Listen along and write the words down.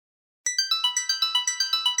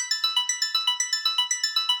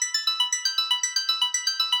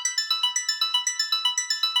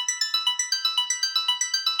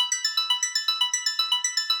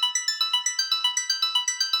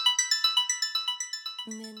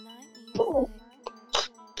Midnight music.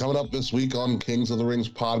 Coming up this week on Kings of the Rings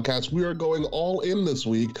podcast, we are going all in this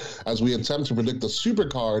week as we attempt to predict the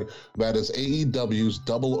supercard that is AEW's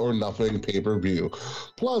Double or Nothing pay-per-view.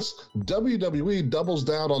 Plus, WWE doubles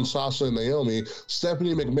down on Sasha and Naomi,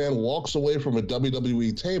 Stephanie McMahon walks away from a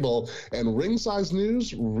WWE table, and Ringside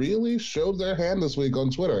News really showed their hand this week on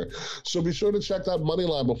Twitter. So be sure to check that money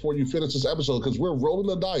line before you finish this episode, because we're rolling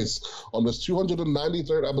the dice on this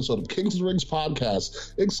 293rd episode of Kings of the Rings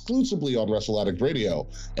podcast, exclusively on Wrestle Addict Radio.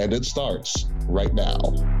 And it starts right now.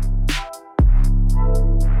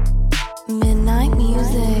 Midnight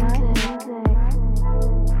music.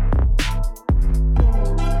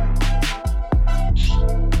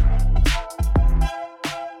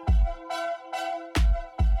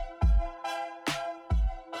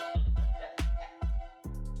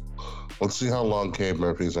 Let's see how long Cave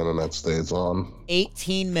Murphy's internet stays on.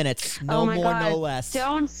 18 minutes. No more, God. no less.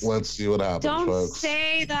 Let's see what happens, Don't folks.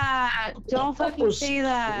 say that. Don't fucking say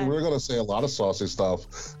that. We're going to say a lot of saucy stuff,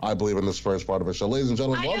 I believe, in this first part of the show. Ladies and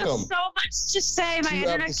gentlemen, I have welcome. so much to say. My to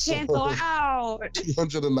internet can't go episode out.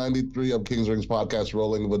 293 of Kings Rings podcast,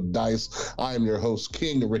 Rolling with Dice. I am your host,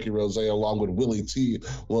 King Ricky Rose, along with Willie T,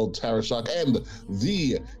 Will Tarashak, and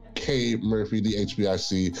the K Murphy, the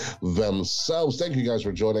HBIC themselves. Thank you guys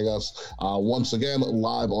for joining us once again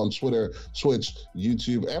live on Twitter, Twitch,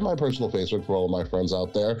 YouTube, and my personal Facebook for all of my friends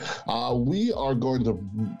out there. We are going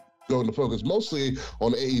to focus mostly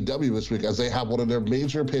on AEW this week as they have one of their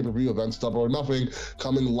major pay-per-view events, Double or Nothing,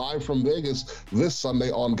 coming live from Vegas this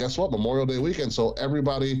Sunday on, guess what, Memorial Day weekend. So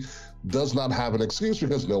everybody does not have an excuse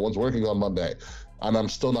because no one's working on Monday. And I'm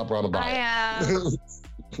still not proud about it.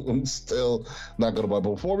 I'm still not going to buy.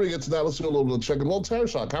 But before we get to that, let's do a little bit of checking. Well,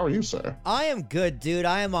 Tarashak, how are you, sir? I am good, dude.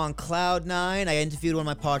 I am on cloud nine. I interviewed one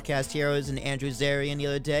of my podcast heroes and Andrew Zarian the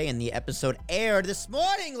other day, and the episode aired this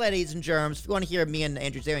morning, ladies and germs. If you want to hear me and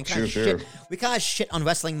Andrew Zarian we kind of shit on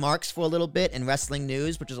wrestling marks for a little bit and wrestling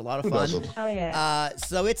news, which is a lot of fun. Oh yeah.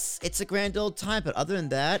 So it's a grand old time. But other than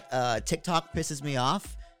that, TikTok pisses me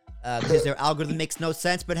off because their algorithm makes no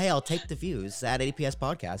sense. But hey, I'll take the views at ADPS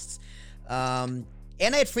podcasts.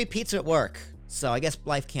 And I had free pizza at work, so I guess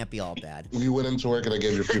life can't be all bad. You went into work and I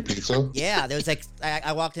gave you free pizza? Yeah, there was like,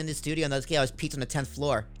 I walked into the studio and I was pizza on the 10th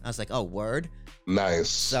floor. I was like, oh, word? Nice.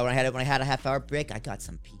 So when I had a half-hour break, I got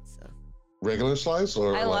some pizza. Regular slice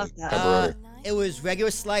or I love like that. pepperoni? It was regular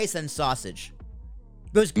slice and sausage.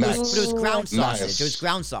 It was ground sausage. Nice. It was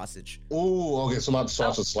ground sausage. Ooh, okay, so not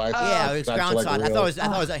sausage slice. Yeah, it was Back to ground like sausage. real- I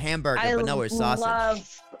thought it was a hamburger, but no, it was sausage. I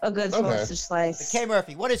love a good Okay. sausage slice. K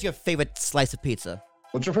Murphy, what is your favorite slice of pizza?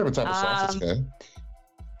 What's your favorite type of sausage, Kay?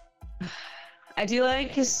 I do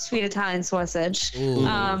like his sweet Italian sausage. Ooh.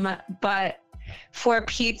 But for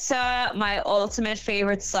pizza, my ultimate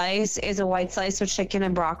favorite slice is a white slice with chicken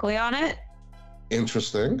and broccoli on it.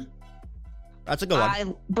 Interesting. That's a good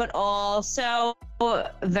one. But also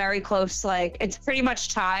very close, like it's pretty much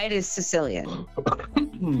tied, is Sicilian.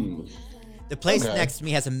 The place Okay. next to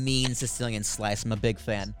me has a mean Sicilian slice. I'm a big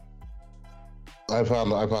fan. I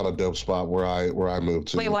found a dope spot where I moved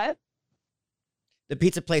to. Wait, what? The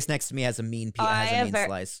pizza place next to me has a mean slice. Yeah,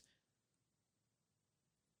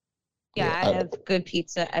 Yeah, I have good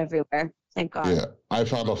pizza everywhere. Thank God. Yeah, I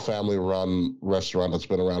found a family-run restaurant that's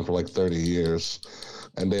been around for like 30 years,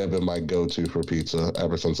 and they have been my go-to for pizza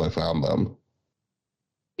ever since I found them.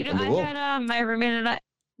 You know, And they I will. had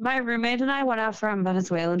my roommate and I went out for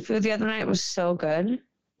Venezuelan food the other night. It was so good.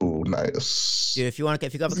 Ooh, nice. Dude, if you ever come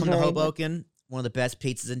to Very good. Hoboken, one of the best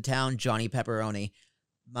pizzas in town, Johnny Pepperoni.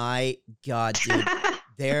 My God, dude.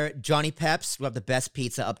 They're Johnny Peps. We have the best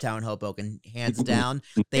pizza uptown Hoboken, hands down.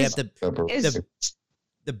 They have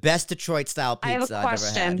the best Detroit style I have a pizza I've ever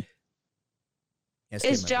question. had. Yes, Is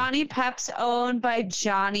Kim Murphy. Johnny Peps owned by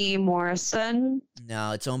Johnny Morrison?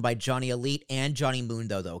 No, it's owned by Johnny Elite and Johnny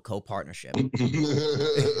Mundo, though, co-partnership.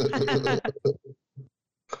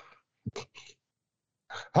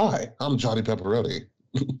 Hi, I'm Johnny Pepperoni.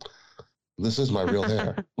 This is my real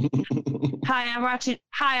hair. Hi,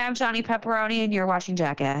 I'm Johnny Pepperoni, and you're watching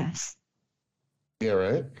Jackass. Yeah,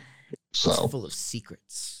 right? It's So, full of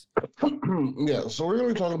secrets. yeah, so we're going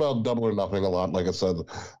to be talking about Double or Nothing a lot, like I said,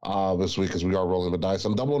 this week as we are rolling the dice.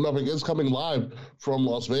 And Double or Nothing is coming live from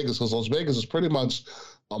Las Vegas because Las Vegas is pretty much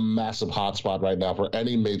a massive hotspot right now for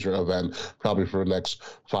any major event, probably for the next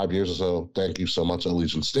 5 years or so. Thank you so much,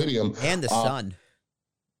 Allegiant Stadium. And the sun.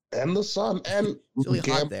 And the sun, and It's really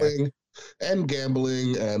hot there.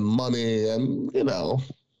 gambling, and money, and, You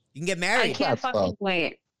can get I married. can't fucking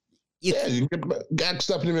wait. Yeah, you can get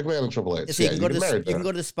Stephanie McMahon and Triple H. So you Yeah, can go to get married you can there.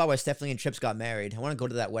 go to the spot where Stephanie and Trips got married. I want to go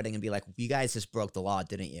to that wedding and be like, you guys just broke the law,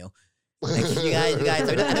 didn't you? You guys.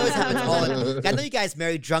 I know this happens all. I know you guys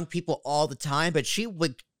marry drunk people all the time, but you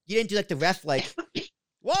didn't do like the ref like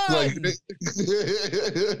 1,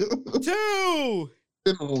 2.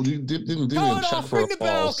 You didn't Call even it check off. for Ring a the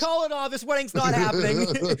bell. pulse. Call it off. This wedding's not happening.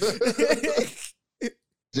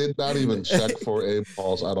 Did not even check for a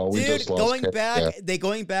pulse at all. We Dude, just lost going Kay. back,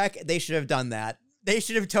 Yeah. they should have done that. They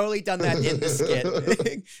should have totally done that in the skit.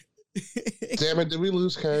 Damn it! Did we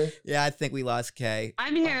lose Kay? Yeah, I think we lost Kay.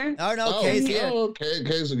 I'm here. Oh no, Oh, Kay's here.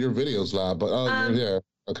 Kay's in your videos now, but you're here.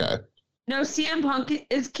 Okay. No, CM Punk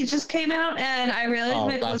just came out, and I realized Oh,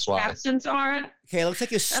 my that's closed why. captions aren't. Okay, looks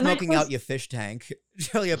like you're Am I smoking out close- your fish tank.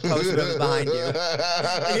 Really a post behind you.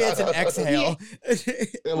 It's an exhale.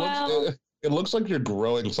 It looks like you're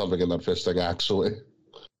growing something in that fish thing, actually.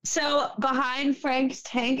 So behind Frank's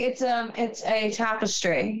tank, it's a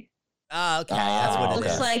tapestry. Oh, okay, that's what it okay.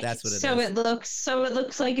 is. Like That's what it is. it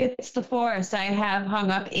looks like it's the forest I have hung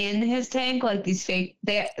up in his tank, like these fake.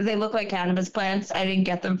 They look like cannabis plants. I didn't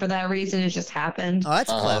get them for that reason. It just happened. Oh, that's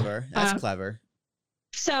Uh-huh. clever. That's clever.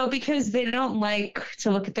 So because they don't like to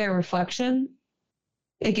look at their reflection,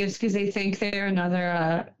 because they think they're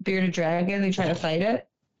another bearded dragon. They try to fight it.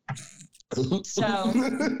 So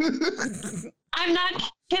I'm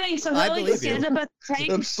not kidding. So I he'll like believe stand you. up at the tank.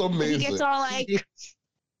 That's so He amazing. gets all like,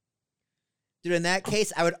 Dude, in that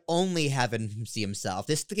case, I would only have him see himself.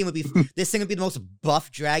 This thing would be the most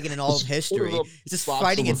buff dragon in all of history. Sort of It's just box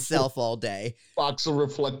fighting of- itself all day. Box of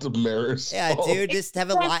reflective mirrors. Yeah, Oh. dude, just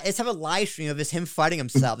have a live stream of him fighting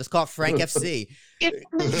himself. It's called Frank FC.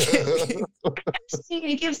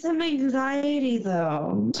 it gives him anxiety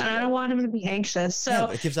though, and I don't want him to be anxious. So Yeah,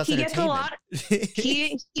 but it gives us he gets a entertainment.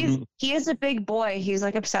 lot. He is a big boy. He's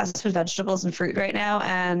like obsessed with vegetables and fruit right now,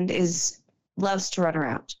 and loves to run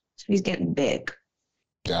around. So he's getting big.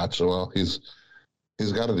 Gotcha. Well, he's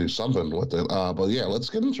got to do something with it. But yeah, let's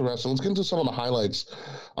get into wrestling. Let's get into some of the highlights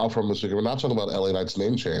from this week. We're not talking about LA Knight's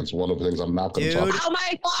name chance. One of the things I'm not going to Dude. talk Oh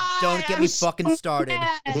my god! Don't get me fucking started.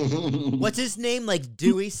 about. What's his name? Like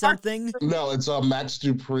Dewey something? No, it's Max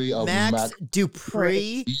Dupree of Max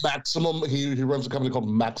Dupree? Maximum. He runs a company called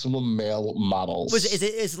Maximum Male Models. Is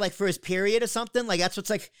it like for his period or something? Like that's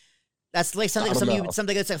what's like. That's like I don't know.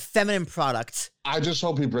 something that's a feminine product. I just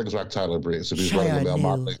hope he brings back Tyler Breeze if he's Try running our the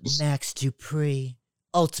male new models. Max Dupree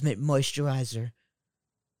Ultimate Moisturizer.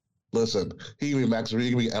 Listen, he can be Max. He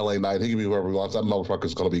can be LA Knight. He can be whoever he wants. That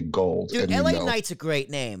motherfucker's gonna be gold. Dude, and you LA know. Knight's a great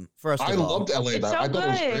name. First of I all, loved LA It's Knight. so I thought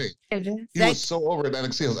it was great. good. He Thank- was so over at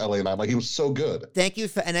NXT as LA Knight. Like he was so good. thank you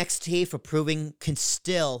for NXT for proving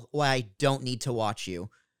still why I don't need to watch you.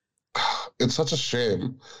 It's such a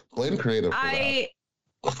shame. Blame creative for that.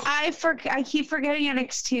 I keep forgetting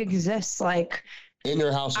NXT exists. Like, In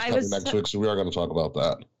Your House is I coming was- next week, so we are going to talk about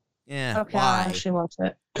that. Yeah, okay, I'll why? actually watch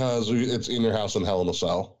it. Because it's In Your House and Hell in a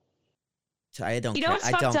Cell. I don't. You know care. what's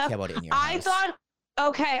I don't fucked up? care about it in your I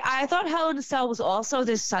house. thought Hell in a Cell was also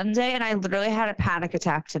this Sunday, and I literally had a panic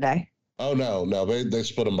attack today. Oh, no. They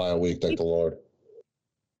split them by a week, thank the Lord.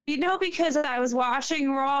 You know, because I was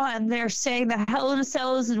watching Raw, and they're saying that Hell in a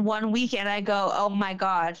Cell is in 1 week, and I go, oh my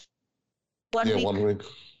god, 1 week. 1 week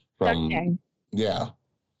from. Sunday. Yeah.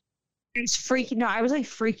 It's freaking. No, I was like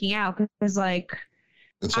freaking out because like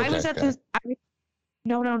It's okay. I was at this.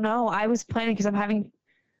 No. I was planning because I'm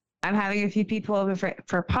having a few people over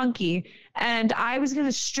for Punky, and I was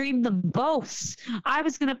gonna stream them both. I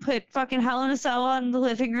was gonna put fucking Hell in a Cell on in the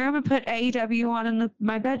living room and put AEW on in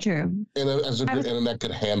my bedroom. And as if I your was- internet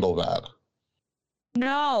could handle that.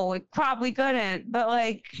 No, it probably couldn't. But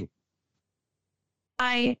like,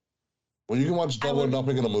 Well, you can watch Double or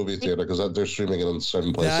Nothing in a movie theater because they're streaming it in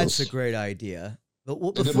certain places. That's a great idea. But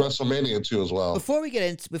They did WrestleMania too as well. before we get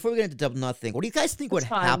into Double Nothing, what do you guys think would That's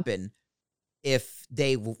fine. happen if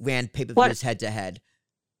they ran pay-per-views head to head?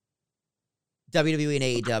 WWE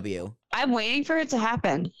and AEW. I'm waiting for it to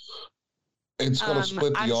happen. It's going to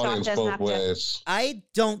split I'm the shocked audience it doesn't both happen. ways.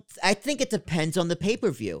 I think it depends on the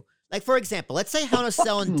pay-per-view. Like, for example, let's say Hell in a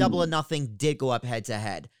Cell and Double or Nothing did go up head to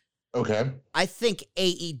head. Okay. I think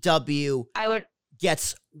AEW I would.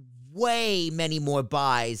 gets way many more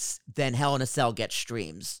buys than Hell in a Cell gets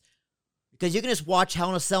streams. Because you can just watch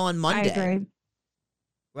Hell in a Cell on I Monday, agree.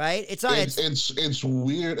 right? It's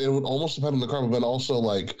weird. It would almost depend on the card, but also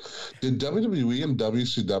like, did WWE and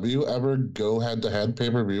WCW ever go head to head pay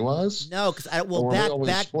per view wise? no, because Or were they always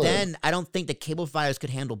back split? then, I don't think the cable providers could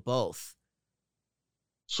handle both.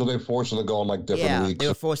 So they forced them to go on like different Yeah, weeks. they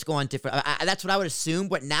were forced to go on different. That's what I would assume.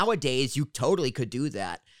 But nowadays, you totally could do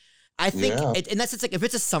that. I think, Yeah. in that sense, like if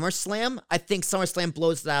it's a SummerSlam, I think SummerSlam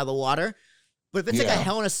blows it out of the water. But if it's like a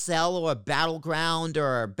Hell in a Cell or a Battleground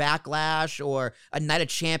or a Backlash or a Night of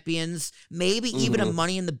Champions, maybe even a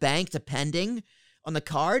Money in the Bank, depending on the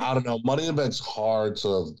card. I don't know. Money in the Bank's hard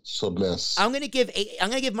to miss. I'm gonna give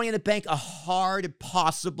Money in the Bank a hard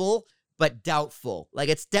possible, but doubtful. Like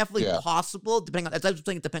it's definitely possible, depending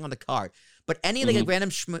on the card. But any like a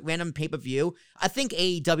random pay-per-view, I think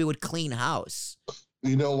AEW would clean house.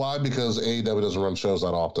 You know why? Because AEW doesn't run shows that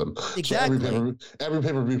often. Exactly. So every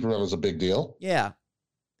pay-per-view for them is a big deal. Yeah.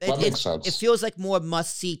 That makes sense. It feels like more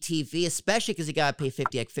must-see TV, especially because you gotta pay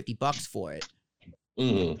 $50 for it.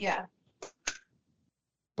 Yeah.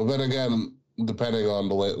 But then again, depending on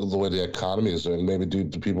the way the economy is doing, maybe do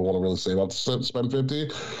people want to really save up to spend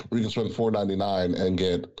 $50, or you can spend $4.99 and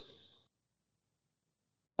get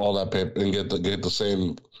all that paper and get the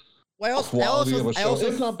same quality of a show,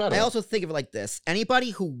 if not better. I also think of it like this: anybody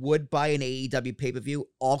who would buy an AEW pay-per-view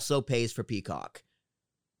also pays for Peacock.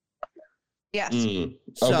 Yes.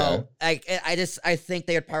 So I think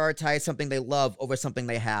they would prioritize something they love over something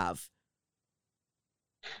they have.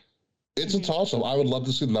 It's a toss-up. I would love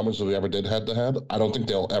to see the numbers if we ever did head-to-head. I don't think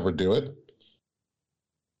they'll ever do it.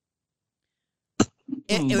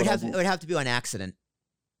 It would have to be on accident.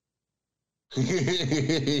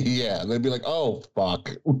 Yeah, they'd be like, "Oh fuck,"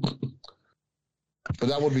 but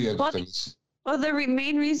that would be interesting. Well, the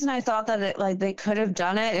main reason I thought that they could have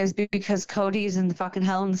done it is because Cody's in the fucking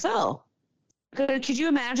Hell in the Cell. Could you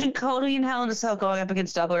imagine Cody in Hell in the Cell going up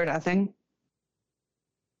against Double or Nothing?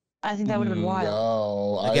 I think that would have been wild.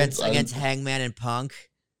 No, against Hangman and Punk,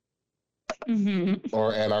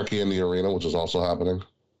 or Anarchy in the Arena, which is also happening.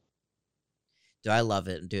 Dude, I love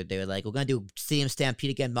it, dude. They were like, "We're gonna do Stadium Stampede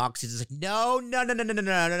again." Moxie's just like, "No. I'm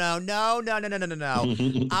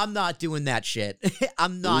not doing that shit.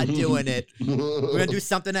 I'm not doing it. We're gonna do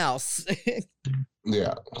something else."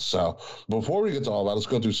 Yeah. So before we get to all that, let's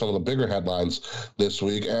go through some of the bigger headlines this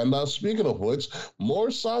week. And speaking of which, more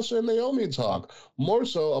Sasha and Naomi talk. More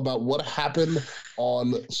so about what happened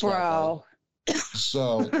on SmackDown. Bro.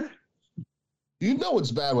 So. You know it's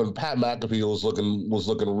bad when Pat McAfee was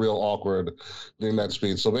looking real awkward during that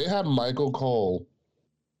speech. So they had Michael Cole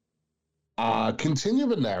continue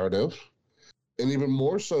the narrative, and even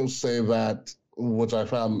more so say that, which I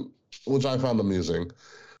found amusing,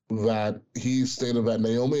 that he stated that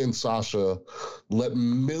Naomi and Sasha let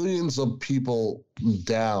millions of people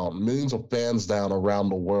down, millions of fans down around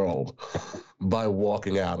the world by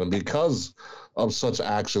walking out, and because of such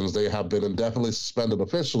actions, they have been indefinitely suspended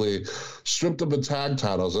officially, stripped of the tag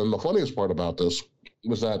titles. And the funniest part about this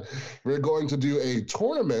was that we're going to do a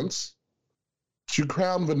tournament to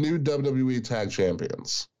crown the new WWE tag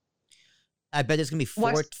champions. I bet there's going to be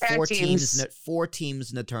four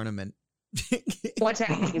teams in the tournament. What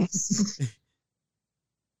tag teams?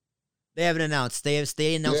 They haven't announced. They announced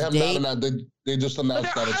a date. They just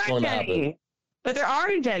announced that it's going to happen. But there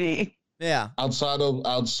aren't any. Yeah. Outside of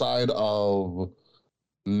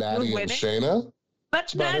Natty and Shayna.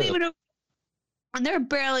 That's not even and they're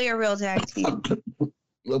barely a real tag team.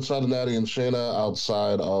 Outside of Natty and Shayna,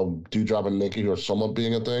 outside of Doudrop and Nikki, who are somewhat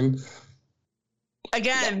being a thing.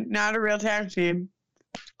 Again, not a real tag team.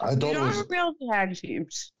 I thought it was real tag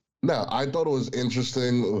teams. No, I thought it was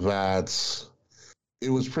interesting that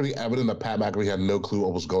it was pretty evident that Pat McAfee had no clue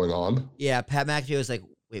what was going on. Yeah, Pat McAfee was like,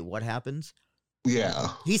 "Wait, what happens?"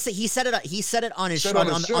 Yeah, he said it on his show on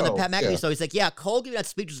the Pat McAfee show. He's like, "Yeah, Cole giving that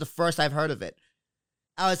speech was the first I've heard of it."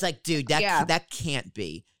 I was like, "Dude, that can't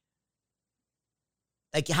be."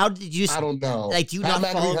 Like, how did you? I don't know. Like, do you Pat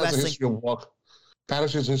not follow wrestling? Pat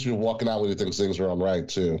has a history of walking out when he thinks things are on right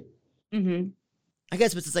too. Mm-hmm. I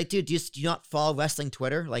guess, but it's like, dude, do you not follow wrestling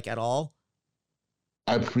Twitter like at all?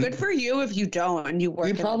 Good for you if you don't and you work.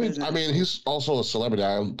 He probably. I mean, he's also a celebrity.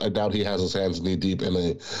 I doubt he has his hands knee deep in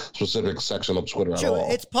a specific section of Twitter at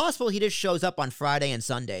all. It's possible he just shows up on Friday and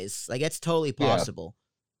Sundays. Like, it's totally possible.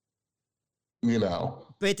 Yeah. You know,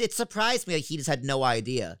 but it surprised me. Like, he just had no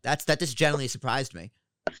idea. That just generally surprised me.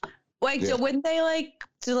 Like, so wouldn't they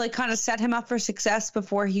to kind of set him up for success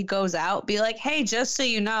before he goes out? Be like, hey, just so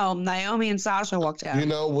you know, Naomi and Sasha walked out. You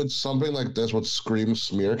know, with something like this, with Scream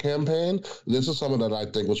smear campaign, this is something that I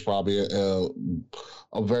think was probably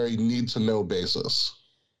a very need-to-know basis.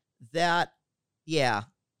 That, yeah,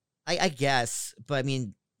 I guess, but I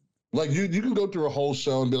mean, like you can go through a whole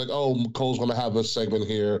show and be like, oh, Cole's going to have this segment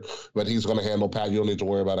here, but he's going to handle Pat. You don't need to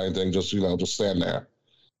worry about anything. Just just stand there.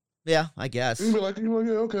 Yeah, I guess. You'd be like, yeah,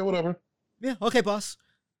 okay, whatever. Yeah, okay, boss.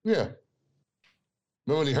 Yeah.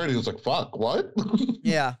 Then when he heard it, he was like, fuck, what?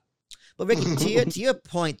 Yeah. But Ricky, to your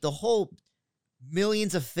point, the whole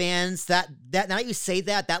millions of fans, that now you say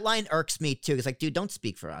that line irks me too. It's like, dude, don't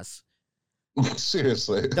speak for us.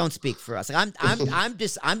 Seriously. Don't speak for us. Like, I'm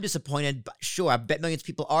disappointed. Sure, I bet millions of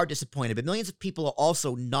people are disappointed, but millions of people are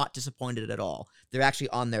also not disappointed at all. They're actually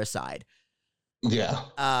on their side. Yeah.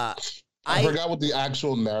 I forgot what the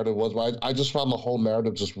actual narrative was, but I just found the whole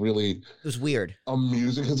narrative just really... It was weird.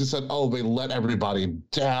 Amusing, because he said, oh, they let everybody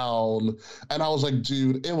down. And I was like,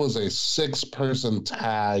 dude, it was a 6-person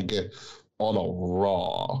tag on a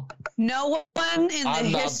Raw. No one in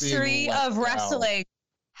the history of wrestling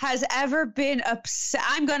has ever been upset.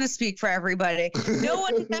 I'm going to speak for everybody. No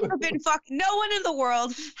one has ever been no one in the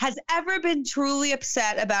world has ever been truly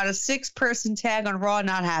upset about a 6-person tag on Raw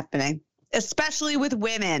not happening, especially with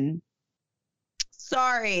women.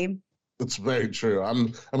 Sorry. It's very true.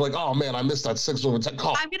 I'm like, oh man, I missed that 6-woman tag.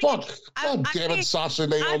 Oh, fuck. God damn it, Sasha,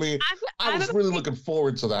 Naomi. I was really looking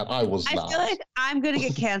forward to that. I feel like I'm going to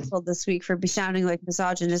get canceled this week for sounding like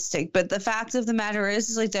misogynistic, but the fact of the matter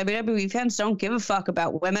is like WWE fans don't give a fuck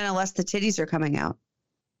about women unless the titties are coming out.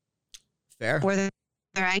 Fair. Or they're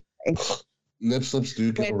angry. Nip slips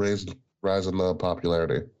do get a rise in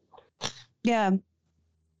popularity. Yeah.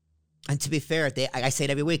 And to be fair, I say it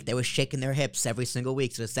every week, they were shaking their hips every single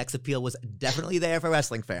week, so the sex appeal was definitely there for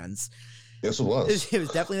wrestling fans. Yes, it was. It was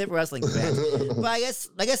definitely there for wrestling fans. But I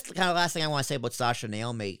guess the kind of last thing I want to say about Sasha and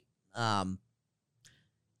Naomi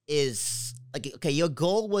is, like, okay, your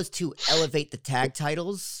goal was to elevate the tag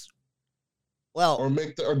titles. Well,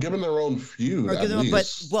 or give them their own feud.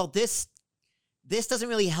 This doesn't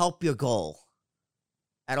really help your goal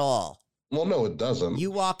at all. Well, no, it doesn't. You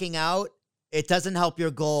walking out, it doesn't help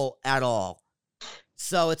your goal at all.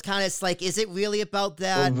 So it's kind of like, is it really about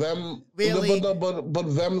that? Really?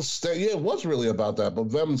 But them staying, yeah, it was really about that.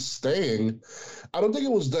 But them staying, I don't think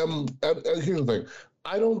it was them. Here's the thing.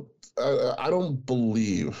 I don't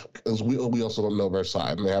believe, because we also don't know their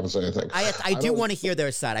side and they haven't said anything. I do want to hear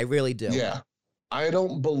their side. I really do. Yeah. I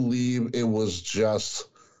don't believe it was just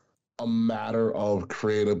a matter of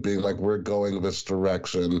creative being like, we're going this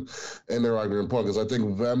direction, and they're arguing point, because I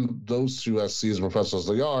think those two, as seasoned professionals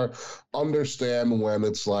they are, understand when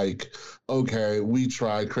it's like, okay, we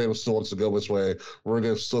tried, creative still wants to go this way,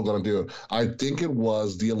 we're still going to do it. I think it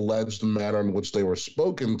was the alleged manner in which they were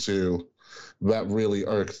spoken to that really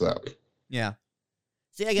irked them. Yeah.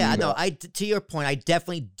 See, yeah, no, to your point, I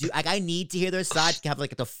definitely do. Like, I need to hear their side to have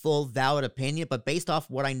like the full valid opinion, but based off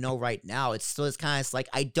what I know right now, it's kind of like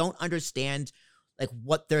I don't understand like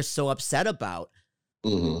what they're so upset about.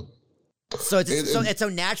 Mm-hmm. So it's so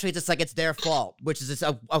naturally, it's just like it's their fault, which is just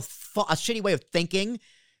a shitty way of thinking.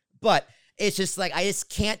 But it's just like I just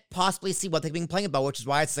can't possibly see what they've been playing about, which is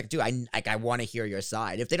why it's like, dude, I want to hear your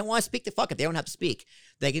side. If they don't want to speak, fuck it. They don't have to speak.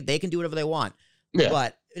 They can do whatever they want. Yeah.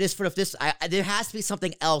 But it is there has to be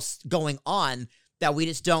something else going on that we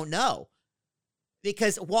just don't know.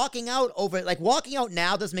 Because walking out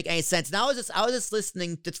now doesn't make any sense. Now I was just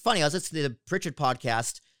listening. It's funny. I was listening to the Pritchard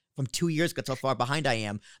podcast from 2 years ago. That's how far behind I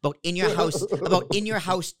am. About In Your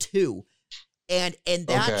House 2. And in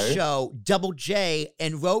that show, Double J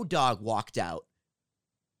and Road Dogg walked out.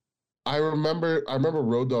 I remember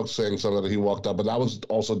Road Dogg saying something that he walked out, but that was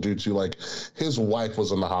also due to like his wife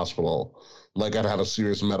was in the hospital. Like, I'd had a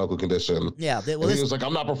serious medical condition. Yeah. He was like,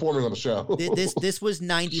 I'm not performing on the show. This was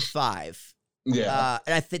 95. Yeah.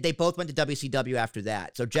 And I think they both went to WCW after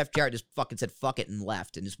that. So Jeff Jarrett just fucking said fuck it and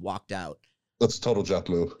left and just walked out. That's a total Jeff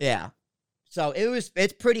move. Yeah. So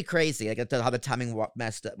it's pretty crazy, like how the timing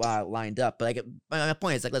lined up. But like my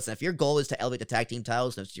point is, like, listen, if your goal is to elevate the tag team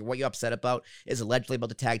titles, and if what you're upset about is allegedly about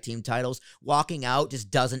the tag team titles, walking out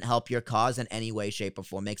just doesn't help your cause in any way, shape, or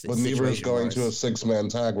form. Makes it. But neither is going to a 6-man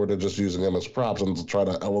tag where they're just using them as props and to try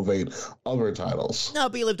to elevate other titles. No,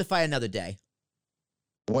 but you live to fight another day.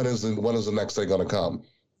 When is the next day going to come?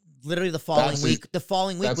 Literally the following week. The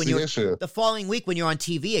following week when you're on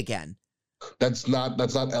TV again. That's not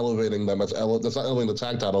elevating them. That's not elevating the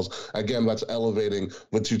tag titles. Again, that's elevating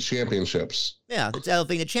the 2 championships. Yeah, it's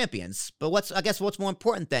elevating the champions. But what's more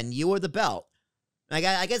important then? You or the belt? I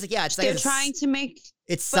guess yeah. It's they're trying to make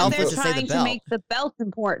it's selfish to say the belt. To make the belt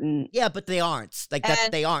important. Yeah, but they aren't. Like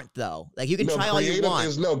that, they aren't though. Like you can try all you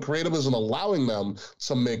want. Creative isn't allowing them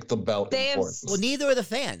to make the belt important. Well, neither are the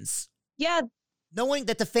fans. Yeah. Knowing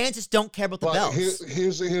that the fans just don't care about the belts.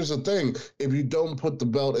 Here's the thing. If you don't put the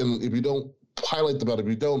belt in, if you don't highlight the belt, if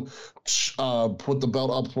you don't put the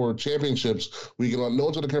belt up for championships, no one's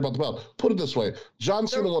going to care about the belt. Put it this way. John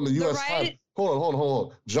Cena won the US title. Hold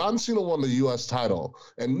on. John Cena won the U.S. title,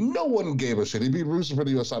 and no one gave a shit. He beat Rusev for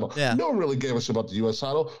the U.S. title. Yeah. No one really gave a shit about the U.S.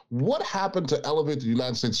 title. What happened to elevate the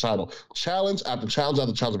United States title? Challenge after challenge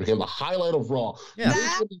after challenge became the highlight of Raw. Yeah.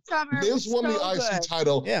 Miz won the IC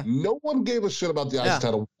title. Yeah. No one gave a shit about the IC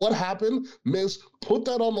title. What happened? Miz put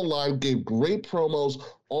that on the line, gave great promos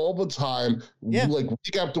all the time, like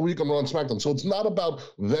week after week on Raw and SmackDown. So it's not about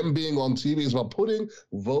them being on TV. It's about putting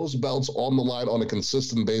those belts on the line on a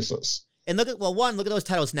consistent basis. And look at those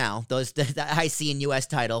titles now. Those the IC and US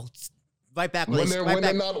title, right back when they're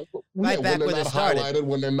not highlighted,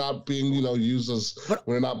 when they're not being used when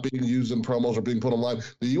they're not being used in promos or being put online.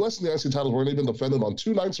 The US and the IC titles weren't even defended on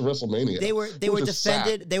 2 nights of WrestleMania. They were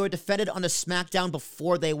defended. They were defended on the SmackDown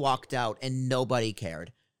before they walked out, and nobody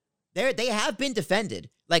cared. They have been defended.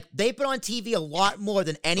 Like, they've been on TV a lot more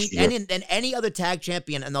than any other tag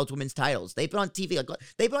champion in those women's titles. They've been on TV. Like,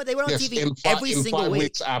 they were on TV every single week. 5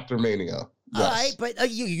 weeks after Mania. Yes. All right, but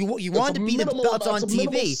you wanted to be the belts on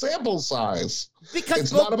TV. Sample size. Because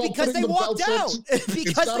they walked out.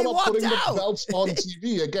 Because they walked out. The belts on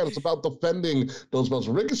TV. Again, it's about defending those belts.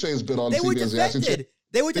 Ricochet's been on TV.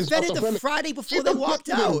 They were defended the Friday before they walked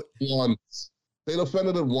out. They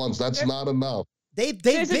defended it once. That's not enough.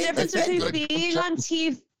 There's a difference between being on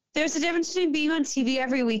TV. There's a difference between being on TV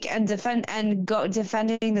every week and defending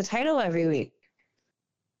the title every week.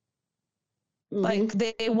 Mm-hmm. Like,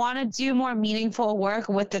 they want to do more meaningful work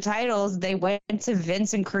with the titles. They went to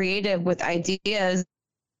Vince and creative with ideas.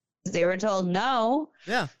 They were told no.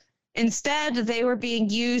 Yeah. Instead, they were being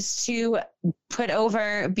used to put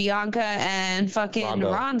over Bianca and fucking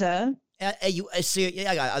Ronda.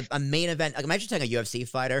 A main event. Like, imagine taking a UFC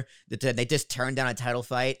fighter that they just turned down a title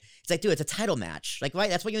fight. It's like, dude, it's a title match. Like, right?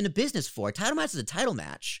 That's what you're in the business for. A title match is a title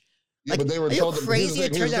match. Yeah, but they were told crazy to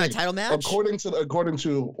turn down a title match. According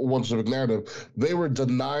to one specific narrative, they were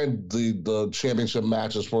denied the championship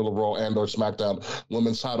matches for the Raw and or SmackDown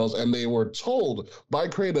women's titles, and they were told by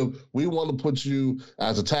creative, "We want to put you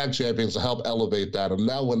as a tag champions to help elevate that." And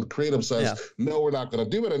now, when creative says, "No, we're not going to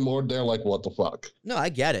do it anymore," they're like, "What the fuck?" No, I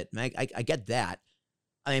get it. I get that.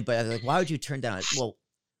 I mean, but like, why would you turn down it? Well,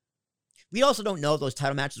 we also don't know if those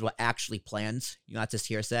title matches were actually planned. Not just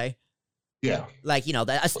hearsay. Yeah. Like,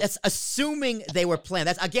 that's assuming they were planned.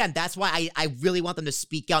 That's why I really want them to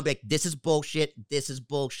speak out and be like, this is bullshit, this is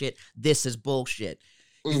bullshit, this is bullshit.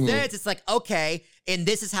 Mm-hmm. Then it's just like, okay, and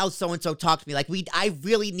this is how so-and-so talked to me. Like, I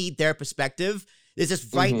really need their perspective. It's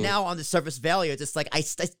just right now on the surface value, it's just like, I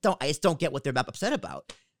just don't get what they're upset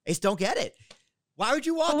about. I just don't get it. Why would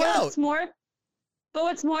you walk out? But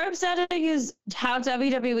what's more upsetting is how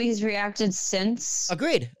WWE has reacted since.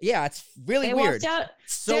 Agreed. Yeah, it's really weird. Walked out.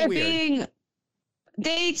 So weird.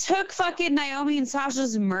 They took fucking Naomi and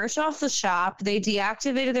Sasha's merch off the shop. They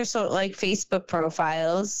deactivated their Facebook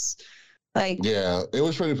profiles. Yeah, it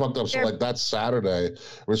was pretty fucked up. So that Saturday,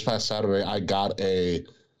 past Saturday, I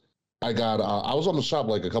was on the shop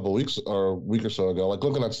like a couple weeks or a week or so ago, like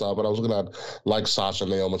looking at stuff, and I was looking at like Sasha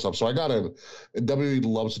and Naomi and stuff. So I got WWE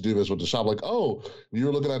loves to do this with the shop, like, oh,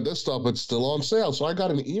 you're looking at this stuff, it's still on sale. So I got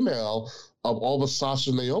an email of all the Sasha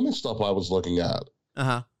and Naomi stuff I was looking at.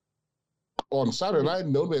 On Saturday, and I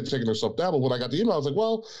didn't know they had taken their stuff down, but when I got the email, I was like,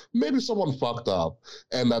 well, maybe someone fucked up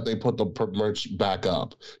and that they put the merch back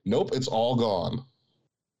up. Nope, it's all gone.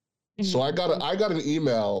 Mm-hmm. So I got an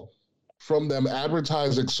email from them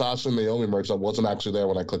advertising Sasha and Naomi merch that wasn't actually there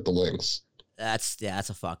when I clicked the links. That's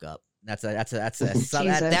a fuck up. That's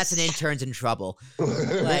an intern's in trouble.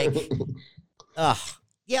 Like,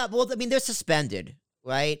 yeah. Well, I mean, they're suspended,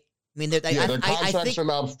 right? I mean, their contracts are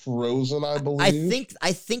now frozen, I believe.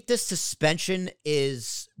 I think the suspension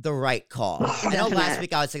is the right call. I know last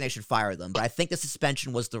week I was saying they should fire them, but I think the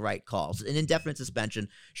suspension was the right call. So an indefinite suspension,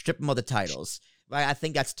 strip them of the titles, right? I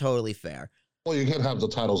think that's totally fair. Well, you can't have the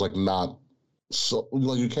titles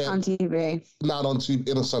you can't on TV. Not on TV,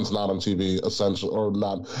 in a sense, not on TV, essentially, or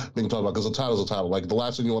not being talked about, because the title's a title. Like, the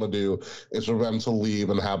last thing you want to do is for them to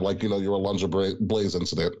leave and have, like, your Alundra Blaze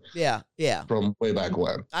incident. Yeah. From way back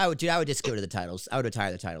when. I would just get rid of the titles. I would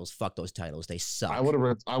retire the titles. Fuck those titles. They suck. I would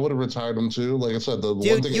have retired them too. Like I said,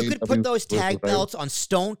 one thing you could put those tag belts on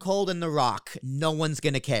Stone Cold and The Rock. No one's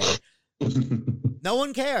gonna care. No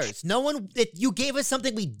one cares. You gave us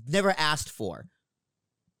something we never asked for.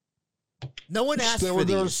 No one asked for There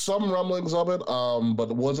were these. some rumblings of it, but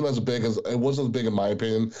it wasn't as big in my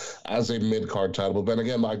opinion as a mid-card title. But then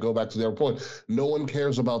again, I go back to the other point. No one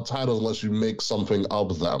cares about titles unless you make something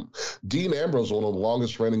of them. Dean Ambrose was one of the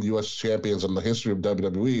longest reigning U.S. champions in the history of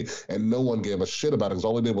WWE, and no one gave a shit about it because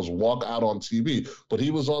all he did was walk out on TV. But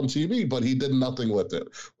he was on TV, but he did nothing with it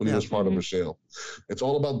when he was part of the Shield. It's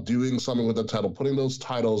all about doing something with the title, putting those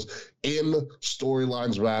titles in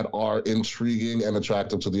storylines that are intriguing and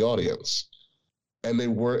attractive to the audience.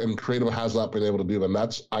 And creative has not been able to do that. And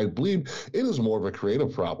that's, I believe, it is more of a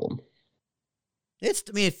creative problem. It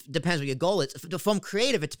depends what your goal is. From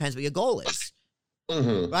creative, it depends what your goal is.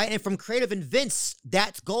 Mm-hmm. Right? And from creative and Vince,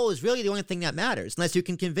 that goal is really the only thing that matters, unless you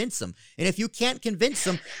can convince them. And if you can't convince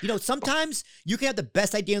them, sometimes you can have the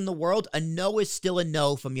best idea in the world. A no is still a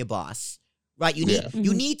no from your boss. Right?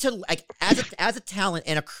 You need to, like, as a talent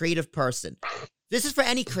and a creative person, this is for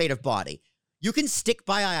any creative body. You can stick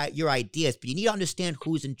by your ideas, but you need to understand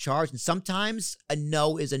who's in charge. And sometimes a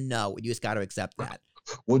no is a no, and you just got to accept that.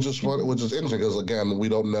 Which is interesting because, again, we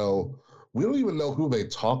don't even know who they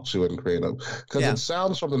talk to in creative. Because it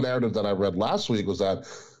sounds from the narrative that I read last week was that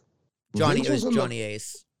Johnny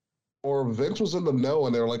Ace. Or Vince was in the know,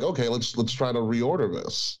 and they were like, okay, let's try to reorder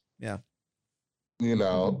this. Yeah.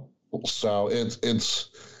 So it's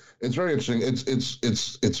very interesting.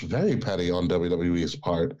 It's very petty on WWE's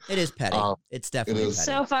part. It is petty. It's definitely petty.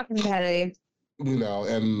 So fucking petty.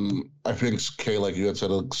 And I think Kay, like you had said,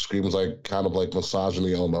 it screams like kind of like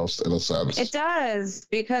misogyny almost in a sense. It does,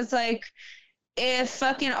 because like if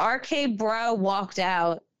fucking RK Bro walked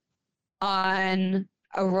out on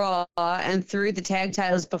a Raw and threw the tag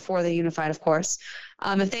titles before they unified, of course.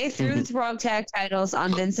 If they threw the Raw tag titles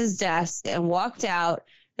on Vince's desk and walked out,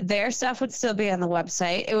 their stuff would still be on the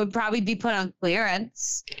website. It would probably be put on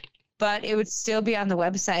clearance, but it would still be on the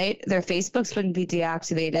website. Their Facebooks wouldn't be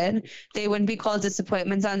deactivated. They wouldn't be called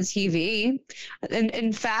disappointments on TV. And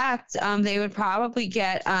in fact, they would probably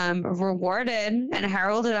get rewarded and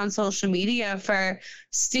heralded on social media for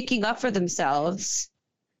sticking up for themselves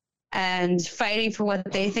and fighting for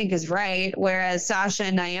what they think is right, whereas Sasha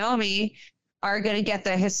and Naomi are going to get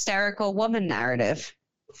the hysterical woman narrative.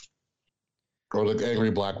 Or the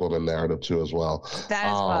angry black woman narrative too, as well. That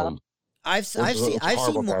as well. I've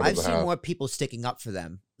seen more people sticking up for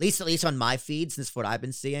them. At least on my feeds, this is what I've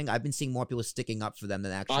been seeing. I've been seeing more people sticking up for them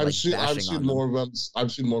than actually I've seen more of them.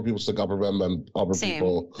 I've seen more people stick up for them than other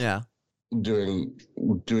people. Yeah. Doing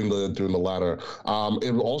the latter.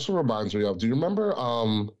 It also reminds me of. Do you remember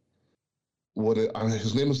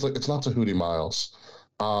his name is? It's not Tahuti Miles.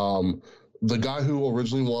 The guy who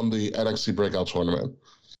originally won the NXT Breakout Tournament.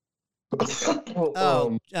 With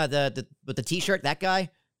the T-shirt, that guy.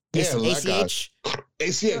 Yeah, ACH.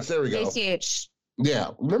 ACH. There we go. ACH. Yeah,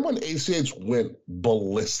 remember when ACH went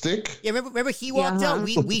ballistic? Yeah, remember he walked out.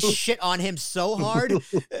 We shit on him so hard.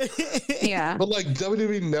 Yeah, but like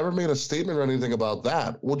WWE never made a statement or anything about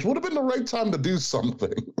that, which would have been the right time to do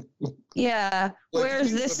something. Yeah,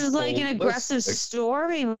 whereas this is like an aggressive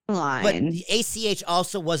storyline. But ACH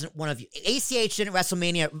also wasn't one of you. ACH didn't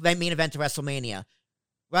main event to WrestleMania.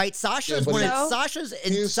 Right, Sasha's one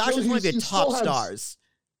of your top stars.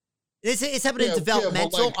 It's happening in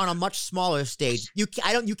developmental on a much smaller stage. You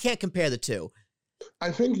can't compare the two.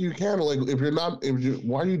 I think you can. Like,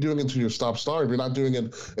 why are you doing it to your top star if you're not doing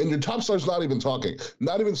it? And your top star's not even talking,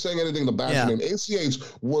 not even saying anything to bash him. ACH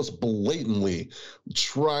was blatantly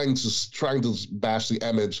trying to bash the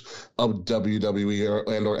image of WWE or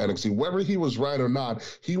NXT. Whether he was right or not,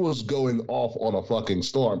 he was going off on a fucking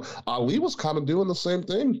storm. Ali was kind of doing the same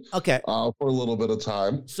thing. Okay. For a little bit of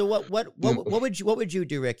time. So what would you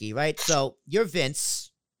do, Ricky? Right. So you're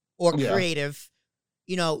Vince or creative.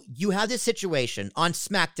 You have this situation on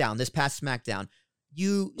SmackDown, this past SmackDown.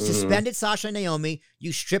 You suspended Sasha and Naomi,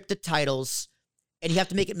 you stripped the titles, and you have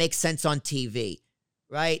to make it make sense on TV,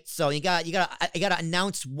 right? So you got to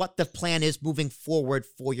announce what the plan is moving forward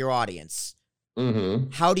for your audience.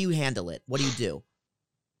 Mm-hmm. How do you handle it? What do you do?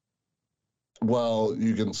 Well,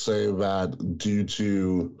 you can say that due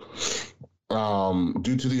to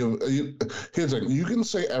here's the thing. You can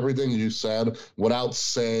say everything you said without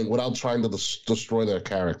trying to destroy their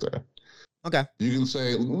character. Okay. You can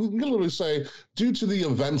literally say, due to the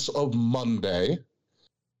events of Monday,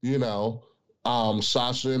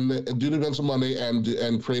 Sasha and due to events of Monday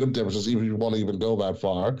and creative differences, even if you want to even go that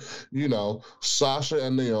far, Sasha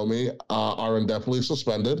and Naomi are indefinitely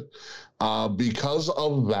suspended. Because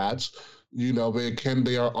of that,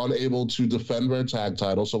 they are unable to defend their tag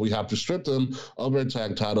titles, so we have to strip them of their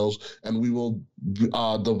tag titles, and we will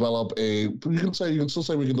develop we're going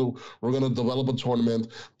to develop a tournament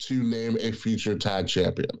to name a future tag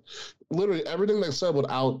champion. Literally everything they said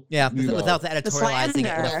without without the editorializing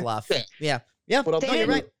it with fluff. Yeah. But you're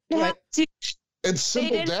right. It's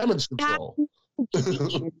simple damage control.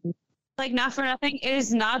 Like, not for nothing, it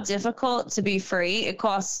is not difficult to be free. It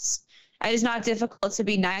is not difficult to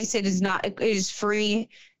be nice. It is free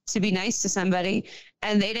to be nice to somebody.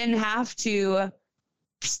 And they didn't have to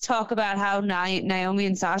talk about how Naomi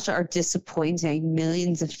and Sasha are disappointing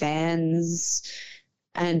millions of fans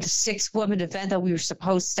and 6-woman event that we were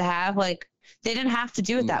supposed to have. Like, they didn't have to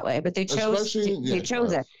do it that way, but they chose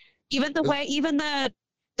it. Even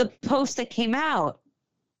the post that came out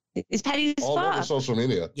is petty as all fuck. over social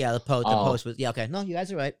media. Yeah, the post was okay. No, you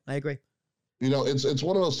guys are right. I agree. It's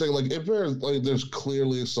one of those things, like, if there's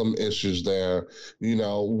clearly some issues there,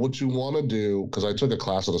 what you want to do, because I took a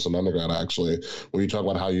class of this in undergrad, actually, where you talk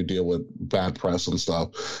about how you deal with bad press and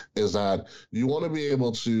stuff, is that you want to be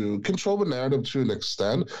able to control the narrative to an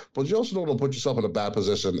extent, but you also don't want to put yourself in a bad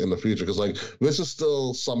position in the future, because, like, this is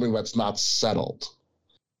still something that's not settled.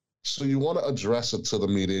 So you want to address it to the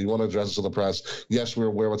media. You want to address it to the press. Yes, we're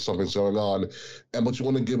aware that something's going on, but you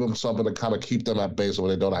want to give them something to kind of keep them at base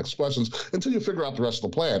when they don't ask questions until you figure out the rest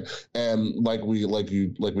of the plan. And like we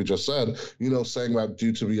just said, saying that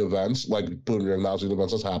due to the events, like, boom, you're acknowledging the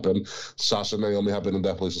events that's happened. Sasha and Naomi have been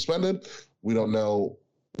indefinitely suspended. We don't know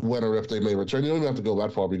when or if they may return. You don't even have to go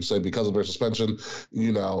that far. We can say because of their suspension,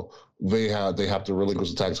 they have to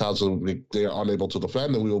relinquish the tag titles, so they are unable to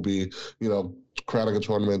defend, and we will be, crowning a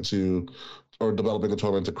tournament developing a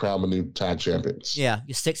tournament to crown the new tag champions. Yeah,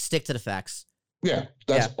 you stick to the facts. Yeah,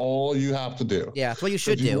 that's all you have to do. Yeah, it's what you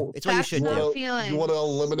should do. It's what you should do. You want to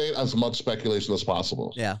eliminate as much speculation as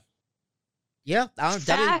possible. Yeah. Yeah,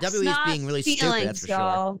 WWE is being really stupid, that's for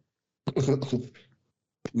sure.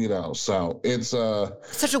 So it's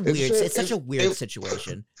such a weird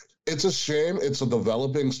situation. It's a shame. It's a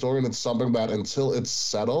developing story, and it's something that until it's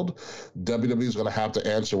settled, WWE is going to have to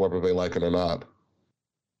answer whether they like it or not.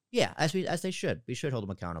 Yeah, as they should. We should hold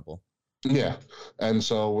them accountable. Yeah, and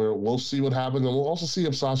so we'll see what happens, and we'll also see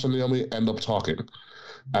if Sasha and Naomi end up talking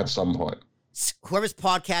at some point. Whoever's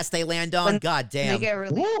podcast they land on, goddamn. Hey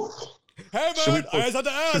man, I just had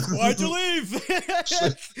to ask, why'd you leave?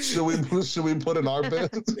 should we put in our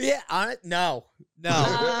bid? Yeah, on it? No,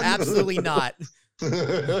 absolutely not.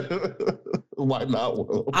 Why not,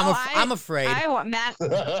 Will? I'm afraid. I want Matt.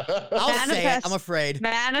 I'll say it. I'm afraid.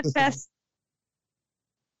 Manifest.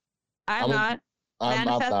 I'm not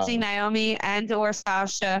manifesting Naomi and or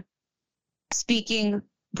Sasha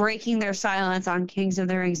breaking their silence on Kings of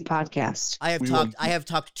the Rings podcast. I have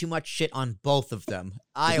talked too much shit on both of them.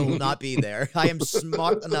 I will not be there. I am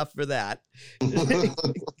smart enough for that. It's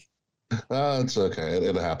okay.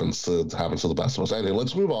 It happens to the best of us. Anyway,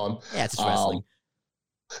 let's move on. Yeah, it's wrestling.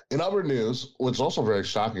 In other news, which is also very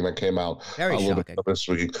shocking, that came out very little bit this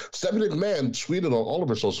week. Stephanie McMahon tweeted on all of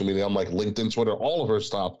her social media, on like LinkedIn, Twitter, all of her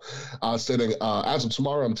stuff, stating, as of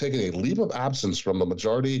tomorrow, I'm taking a leave of absence from the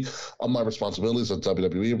majority of my responsibilities at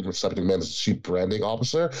WWE. Stephanie McMahon is the chief branding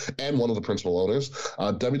officer and one of the principal owners.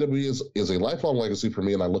 WWE is a lifelong legacy for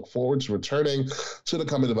me, and I look forward to returning to the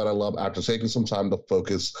company that I love after taking some time to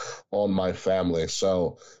focus on my family.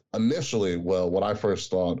 So initially, what I first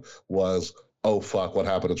thought was, oh, fuck, what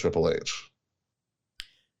happened to Triple H?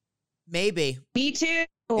 Maybe. Me too.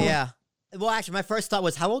 Yeah. Well, actually, my first thought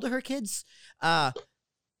was, how old are her kids?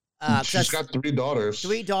 She's got 3 daughters.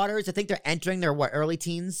 3 daughters. I think they're entering their, early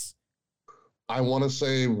teens? I want to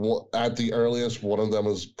say at the earliest, one of them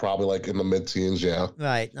is probably like in the mid-teens, yeah.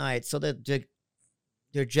 Right. So they're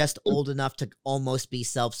just old enough to almost be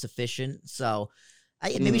self-sufficient. So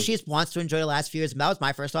maybe she just wants to enjoy the last few years. That was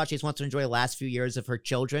my first thought. She just wants to enjoy the last few years of her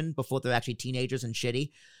children before they're actually teenagers and shitty.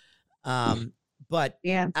 But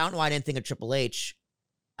yeah, I don't know why I didn't think of Triple H.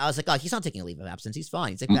 I was like, oh, he's not taking a leave of absence. He's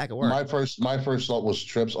fine. He's like back at work. My first thought was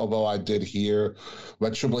Trips, although I did hear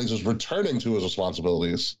that Triple H is returning to his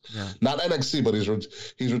responsibilities. Yeah. Not NXT, but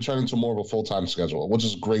he's returning to more of a full-time schedule, which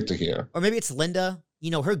is great to hear. Or maybe it's Linda.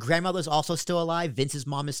 Her grandmother's also still alive. Vince's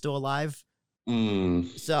mom is still alive.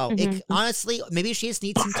 So honestly, maybe she just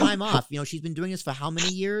needs some time off. She's been doing this for how many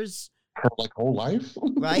years? Her whole life,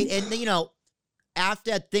 right? And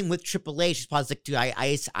after that thing with Triple H, she's probably like, dude,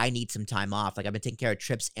 I need some time off. Like, I've been taking care of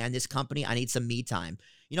Trips and this company. I need some me time.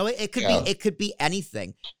 It could be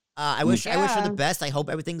anything. I wish her the best. I hope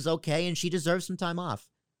everything's okay, and she deserves some time off.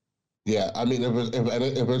 Yeah, I mean,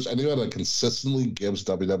 if there's anyone that consistently gives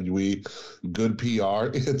WWE good PR,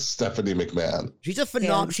 it's Stephanie McMahon.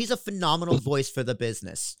 She's a phenomenal voice for the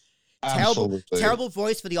business. Absolutely. Terrible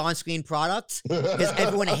voice for the on-screen product because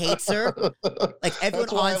everyone hates her. Like everyone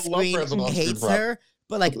on screen hates her,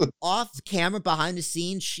 but like off camera, behind the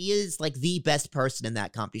scenes, she is like the best person in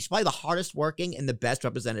that company. She's probably the hardest working and the best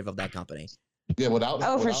representative of that company. Yeah,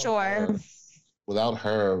 for sure. Without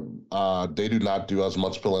her, they do not do as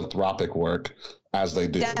much philanthropic work as they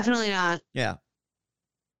do. Definitely not. Yeah.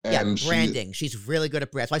 And branding. She's really good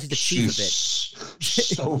at branding. That's why she's the chief of it.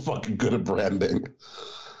 So fucking good at branding.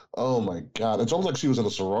 Oh my god. It's almost like she was in a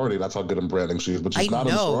sorority. That's how good in branding she is, but she's not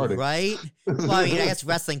in a sorority. Right? Well, I mean, I guess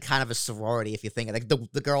wrestling kind of a sorority if you think like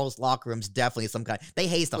the girls' locker room's definitely some kind. They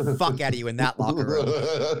haze the fuck out of you in that locker room.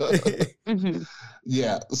 Mm-hmm.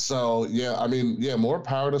 Yeah. So I mean, more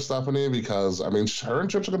power to Stephanie because I mean, her and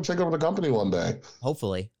Trips are gonna take over the company one day.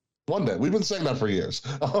 Hopefully. One day. We've been saying that for years.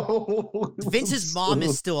 Vince's mom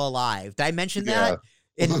is still alive. Did I mention that?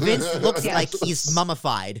 And Vince looks like he's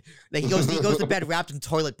mummified. Like he goes to bed wrapped in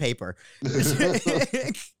toilet paper. So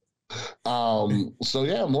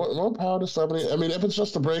yeah, more power to Stephanie. I mean, if it's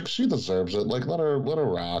just a break, she deserves it. Like let her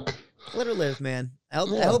rock. Let her live, man. I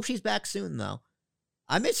hope she's back soon though.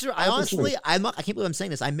 I miss her. I can't believe I'm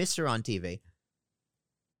saying this. I miss her on TV.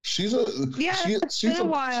 It's been a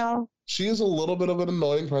while. She is a little bit of an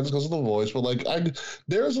annoying presence because of the voice, but like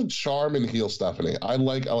there's a charm in heel Stephanie. I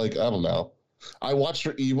don't know. I watched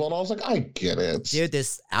her Evil and I was like, I get it. Dude,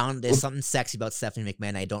 there's something sexy about Stephanie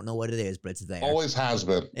McMahon. I don't know what it is, but it's there. Always has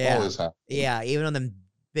been. Yeah. Always has. Yeah, even on them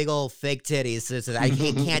big old fake titties. I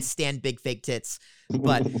can't stand big fake tits.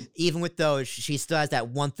 But even with those, she still has that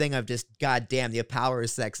one thing of just, goddamn, the power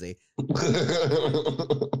is sexy.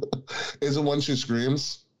 Is it when she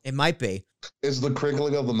screams? It might be. Is the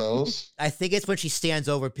crinkling of the nose? I think it's when she stands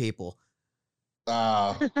over people.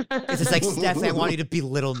 It's just like, Stephanie, I want you to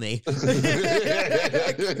belittle me.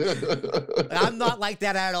 I'm not like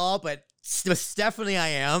that at all, but Stephanie, I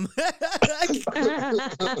am.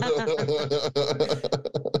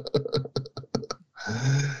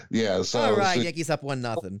 Yeah. So all right, Yankees up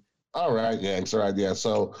 1-0. All right, Yanks. All right, yeah.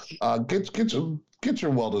 So get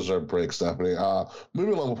your well-deserved break, Stephanie.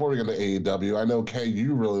 Moving along, before we get into AEW, I know, Kay,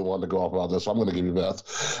 you really wanted to go off about this, so I'm going to give you Beth.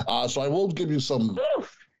 So I will give you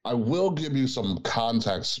some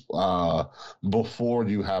context before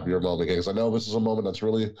you have your moment, because I know this is a moment that's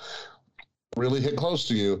really, really hit close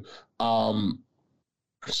to you.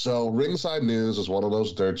 So Ringside News is one of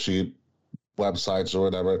those dirt sheet websites or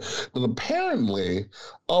whatever that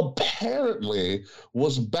apparently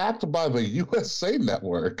was backed by the USA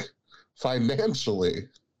Network financially.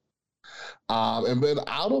 And then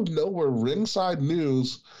out of nowhere, Ringside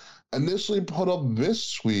News initially put up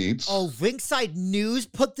this tweet. Oh, Ringside News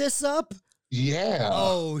put this up? Yeah.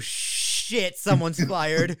 Oh, shit. Someone's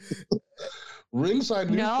fired.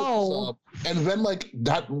 Ringside News put this up. And then,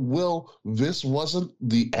 this wasn't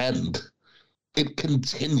the end. It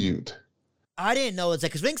continued. I didn't know it's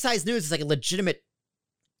like, because Ringside News is like a legitimate.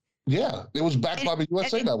 Yeah, it was backed by the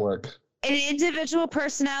USA Network. An individual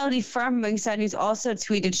personality from Ringside News also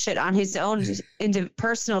tweeted shit on his own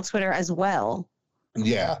personal Twitter as well.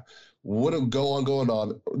 Yeah, wouldn't go on going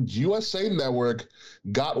on. USA Network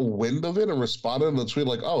got wind of it and responded in the tweet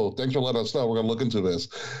like, "Oh, thanks for letting us know. We're going to look into this."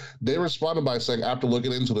 They responded by saying, "After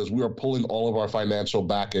looking into this, we are pulling all of our financial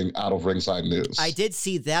backing out of Ringside News." I did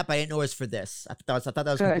see that, but I didn't know it was for this. I thought that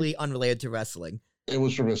was completely unrelated to wrestling. It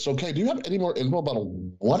was for this. So, Kay, do you have any more info about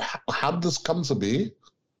how did this come to be?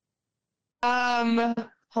 Hold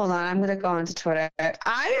on. I'm going to go onto Twitter.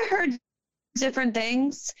 I heard different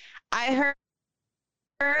things. I heard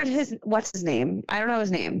what's his name? I don't know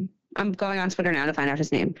his name. I'm going on Twitter now to find out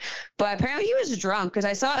his name. But apparently he was drunk because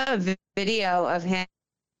I saw a video of him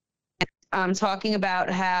talking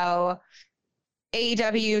about how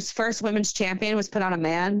AEW's first women's champion was put on a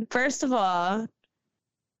man. First of all,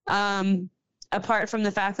 apart from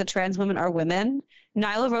the fact that trans women are women,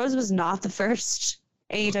 Nyla Rose was not the first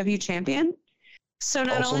AEW champion. So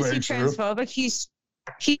not only is he transphobic, he's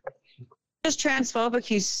just transphobic,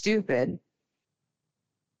 he's stupid.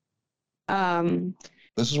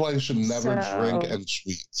 This is why you should never drink and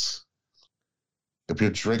tweet. If you're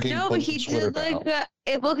drinking, no, but he did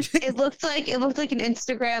it looked like an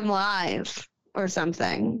Instagram live or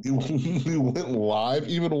something. You went live,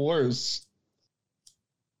 even worse.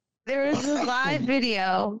 There was a live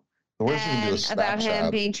video about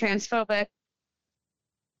him being transphobic.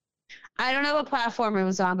 I don't know what platform it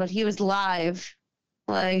was on, but he was live,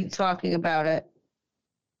 talking about it.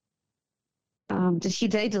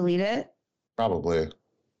 Did they delete it? Probably.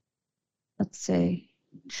 Let's see.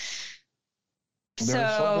 There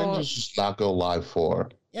are some things just not go live for.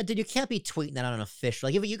 Yeah, dude, you can't be tweeting that on an official.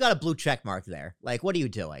 Like, if you got a blue check mark there. Like, what are you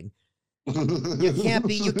doing? You can't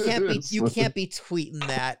be tweeting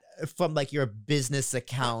that from like your business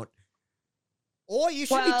account. Or you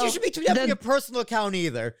should be tweeting that from your personal account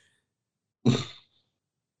either.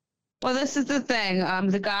 Well, this is the thing.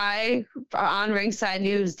 The guy on Ringside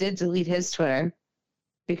News did delete his Twitter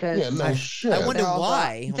because I wonder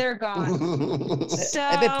why. They're gone. So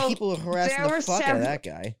I bet people were harassing the fuck out of that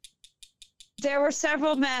guy. There were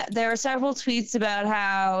several tweets about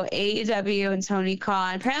how AEW and Tony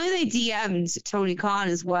Khan. Apparently, they DM'd Tony Khan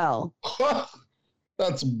as well.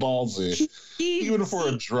 That's ballsy. Even for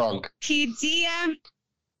a drunk. He DM'd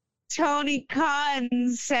Tony Khan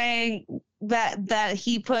saying that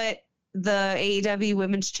he put the AEW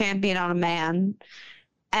Women's Champion on a man,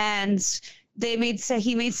 and he made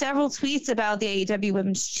several tweets about the AEW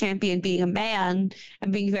Women's Champion being a man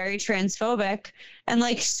and being very transphobic, and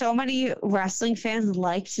like so many wrestling fans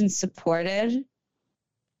liked and supported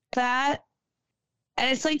that,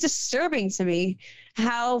 and it's like disturbing to me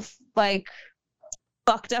how like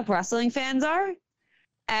fucked up wrestling fans are,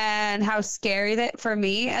 and how scary that, for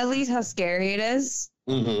me at least, how scary it is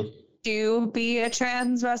to be a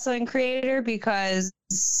trans wrestling creator, because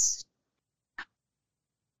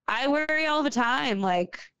I worry all the time,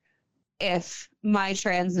 like, if my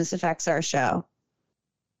transness affects our show.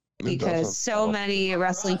 Because so many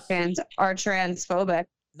wrestling fans are transphobic.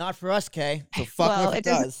 Not for us, Kay. So fuck if it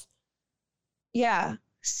does. Yeah.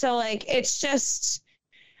 So, like, it's just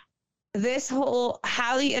this whole,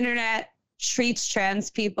 how the internet treats trans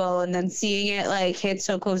people, and then seeing it, like, hit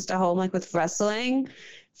so close to home, like, with wrestling,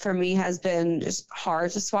 for me has been just hard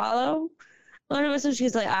to swallow.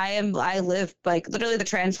 She's like, I live, like, literally the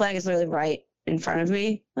trans flag is literally right in front of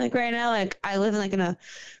me, like, right now. Like, I live in, like, in a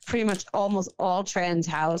pretty much almost all trans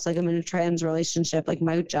house. Like, I'm in a trans relationship. Like,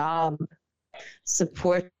 my job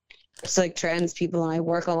supports, like, trans people, and I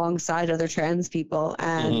work alongside other trans people.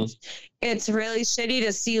 And it's really shitty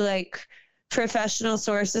to see, like, professional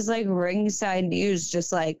sources like Ringside News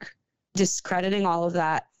just, like, discrediting all of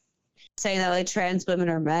that, saying that, like, trans women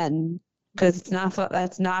are men. Because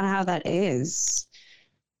that's not how that is.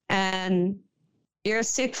 And you're a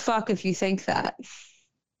sick fuck if you think that.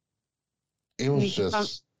 It was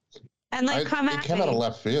just... And, like, it came out of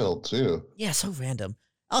left field, too. Yeah, so random.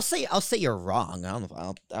 I'll say you're wrong. I don't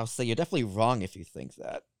know. I'll say you're definitely wrong if you think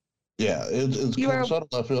that. Yeah, it's out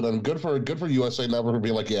of left field, and good for USA Network for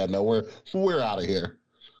being like, yeah, no, we're out of here.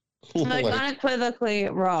 Like, unequivocally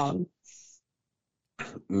wrong.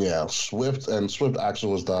 Yeah, Swift action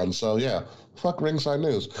was done. So yeah, fuck Ringside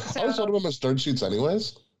News. I always thought of them as third sheets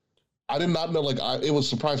anyways. I did not know, like, it was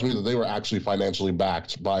surprised me that they were actually financially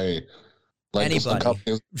backed by, like,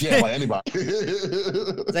 anybody. Yeah, by anybody.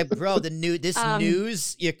 It's like, bro,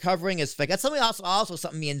 news you're covering is fake. That's something also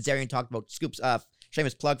something me and Zarian talked about. Scoops,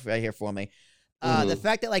 shameless plug right here for me. The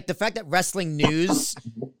fact that wrestling news,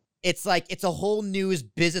 it's like, it's a whole news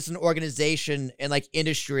business and organization and, like,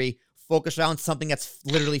 industry focused around something that's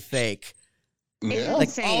literally fake. Yeah. Like,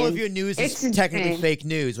 all of your news is technically fake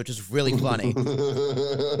news, which is really funny.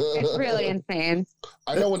 It's really insane.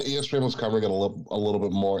 I know when ESPN was covering it a little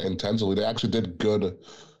bit more intensively, they actually did good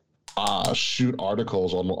shoot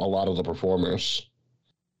articles on a lot of the performers.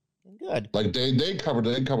 Good. Like, they covered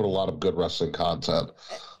a lot of good wrestling content.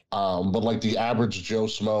 But, like, the average Joe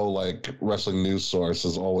Smo, like, wrestling news source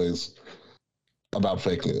is always about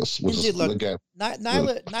fake news, which is, look, again,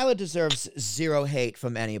 Nyla deserves zero hate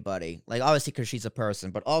from anybody. Like, obviously because she's a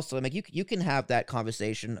person, but also, like, you can have that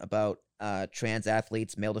conversation about trans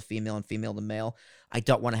athletes, male to female and female to male. I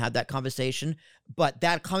don't want to have that conversation, but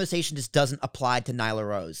that conversation just doesn't apply to Nyla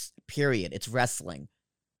Rose. Period. It's wrestling.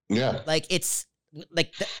 Yeah. Like, it's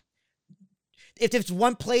like if there's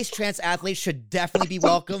one place trans athletes should definitely be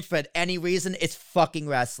welcome for any reason, it's fucking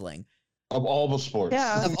wrestling. Of all the sports.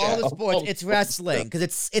 Yeah. Of all the sports, it's wrestling. Because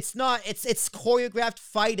it's choreographed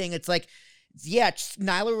fighting. It's like, yeah,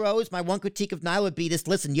 Nyla Rose, my one critique of Nyla would be this: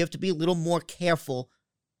 listen, you have to be a little more careful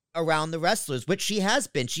around the wrestlers, which she has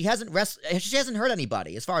been. She hasn't hurt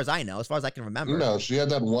anybody, as far as I know, as far as I can remember. No, she had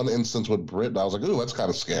that one instance with Britt, and I was like, ooh, that's kind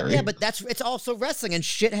of scary. Yeah, but it's also wrestling, and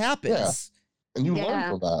shit happens. Yeah. And you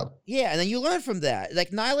learn from that. Yeah, and then you learn from that.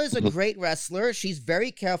 Like, Nyla's a great wrestler. She's very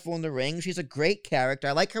careful in the ring. She's a great character.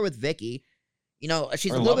 I like her with Vicky. You know,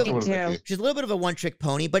 she's a little bit of a one-trick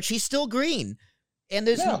pony, but she's still green. And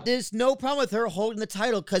there's no problem with her holding the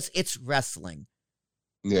title because it's wrestling.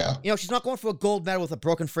 Yeah. You know, she's not going for a gold medal with a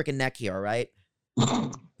broken freaking neck here, all right?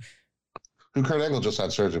 Kurt Angle just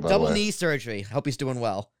had surgery, by the way. Double knee surgery. Hope he's doing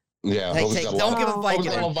well. Yeah. Hey, don't give him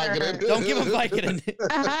Vicodin. Vicodin. Don't give him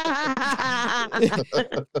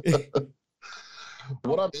Vicodin.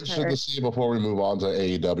 What I'm interested to see before we move on to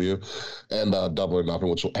AEW and Double or Nothing,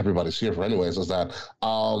 which everybody's here for anyways, is that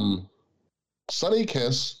Sonny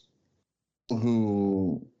Kiss,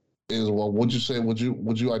 who is would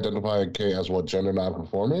you identify Kay as what, gender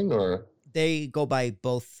non-conforming, or They go by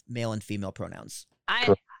both male and female pronouns.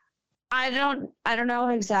 I don't know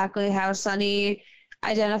exactly how Sunny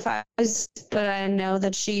identifies, but I know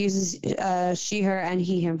that she uses she, her, and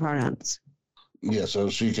he, him pronouns. Yeah, so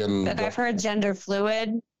she can. But I've heard gender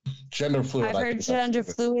fluid. Gender fluid. I've heard gender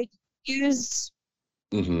fluid used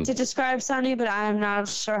to describe Sunny, but I'm not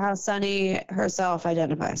sure how Sunny herself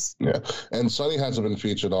identifies. Yeah, and Sunny hasn't been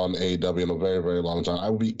featured on AEW in a very, very long time. I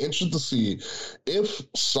would be interested to see if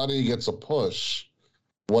Sunny gets a push,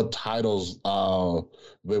 what titles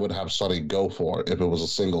they would have Sunny go for if it was a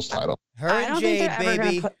singles title. Her and Jade,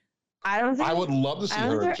 baby. I would love to see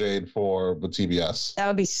her and Jade for the TBS. That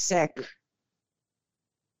would be sick.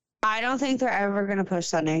 I don't think they're ever going to push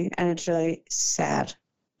Sunny, and it's really sad.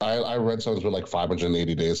 I read Sunny's been like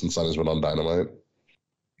 580 days since Sunny's been on Dynamite.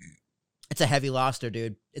 It's a heavy roster,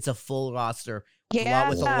 dude. It's a full roster. Yeah.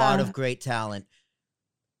 With a lot of great talent.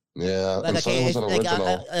 Yeah. Like, okay,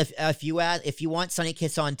 if you want Sunny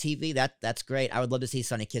Kiss on TV, that's great. I would love to see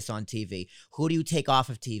Sunny Kiss on TV. Who do you take off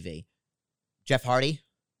of TV? Jeff Hardy?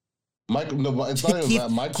 No, it's not even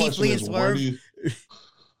that. My question is, where do you...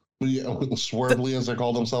 Swerve Lee, as they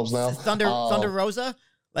call themselves now. Thunder Rosa?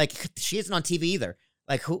 Like, she isn't on TV either.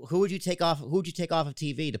 Like, who would you take off? Who would you take off of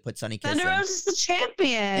TV to put Sunny Kiss Thunder in? Rosa's the champion.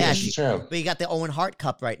 Yeah, she's champ. But you got the Owen Hart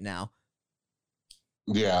Cup right now.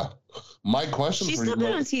 Yeah. My question she's for you,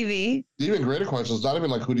 still on TV. The even greater question is not even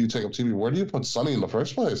like, who do you take off TV? Where do you put Sunny in the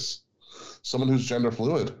first place? Someone who's gender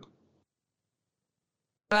fluid.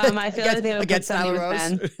 I feel like they would put Sunny with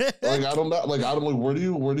Ben. Like, I don't know. Like, I don't know. Where do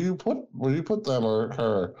you put them or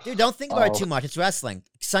her? Dude, don't think about it too much. It's wrestling.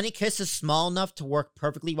 Sunny Kiss is small enough to work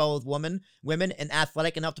perfectly well with women, and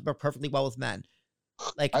athletic enough to work perfectly well with men.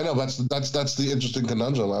 Like, I know that's the interesting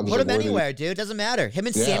conundrum. Put him anywhere, dude. Doesn't matter. Him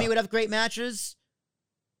and Sammy would have great matches.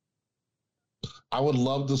 I would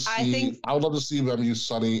love to see them use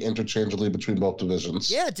Sunny interchangeably between both divisions.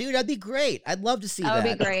 Yeah, dude, that'd be great. I'd love to see that. That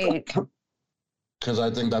would be great. Because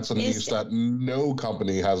I think that's a niche that no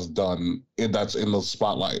company has done that's in the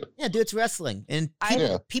spotlight. Yeah, dude, it's wrestling. And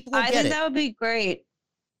people will get it. I think that would be great.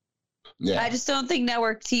 Yeah. I just don't think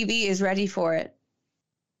network TV is ready for it.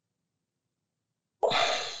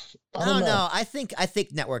 I don't know. I think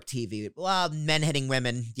network TV. Well, men hitting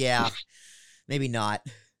women, yeah. Maybe not.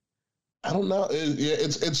 I don't know.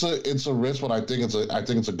 It's a risk, but I think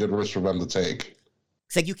it's a good risk for them to take.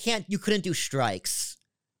 It's like you couldn't do strikes.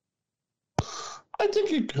 I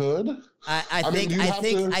think you could.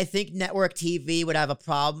 I think network TV would have a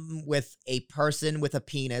problem with a person with a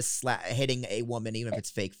penis hitting a woman, even if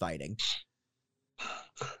it's fake fighting.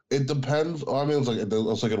 It depends. I mean, it's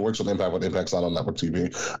like it works on Impact, but Impact's not on network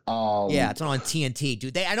TV. Yeah, it's on TNT,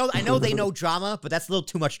 dude. I know they know drama, but that's a little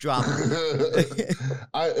too much drama.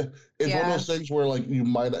 It's one of those things where like you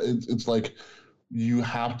might. It's like you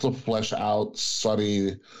have to flesh out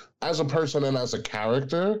Sunny as a person and as a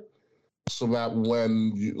character. So that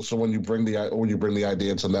when you bring the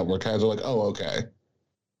idea to network heads, they're like, oh, okay.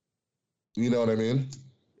 You know what I mean?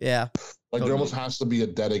 Yeah. Like there almost has to be a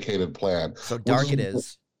dedicated plan. So dark it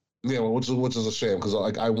is. Yeah, which is a shame because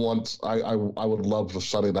like I would love for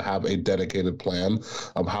Sunny to have a dedicated plan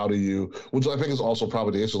of how do you, which I think is also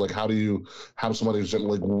probably the issue. Like how do you have somebody who's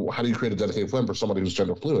how do you create a dedicated plan for somebody who's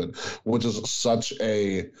gender fluid, which is such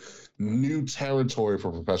a new territory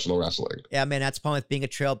for professional wrestling. Yeah, man, that's the problem with being a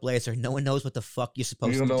trailblazer. No one knows what the fuck you're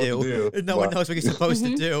supposed to do. No one knows what you're supposed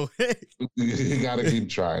to do. You got to keep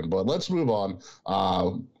trying. But let's move on.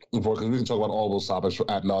 Because we can talk about all those topics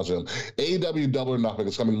at nauseam. AEW Double or Nothing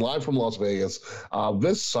is coming live from Las Vegas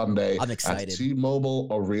this Sunday. I'm excited. At T-Mobile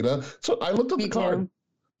Arena. So I looked at the card.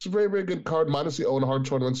 It's a very, very good card, minus the Owen Hart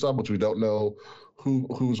tournament stuff, which we don't know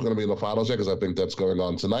who's going to be in the finals yet, because I think that's going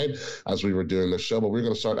on tonight as we were doing this show. But we're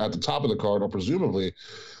going to start at the top of the card, or presumably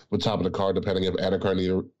the top of the card, depending if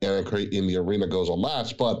Anarchy in the Arena goes on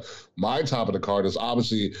last. But my top of the card is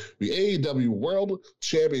obviously the AEW World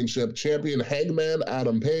Championship champion Hangman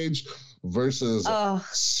Adam Page versus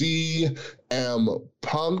CM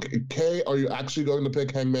Punk. Kay, are you actually going to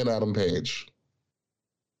pick Hangman Adam Page?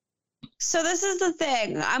 So this is the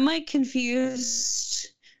thing. I'm like confused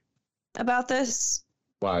about this.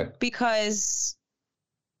 Why? Because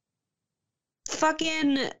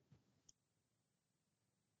fucking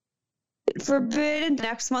Forbidden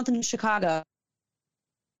next month in Chicago.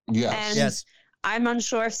 Yes. And yes. I'm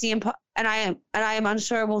unsure if CM Punk, and I am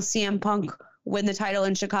unsure will CM Punk win the title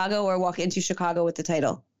in Chicago or walk into Chicago with the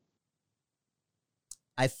title.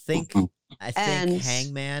 I think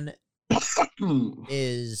Hangman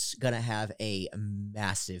is gonna have a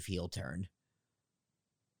massive heel turn.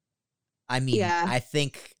 I mean, Yeah. I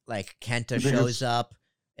think like Kenta shows up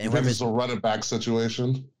and you think it's a run it back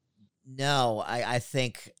situation? No, I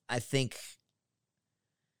think I don't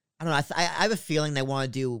know. I have a feeling they want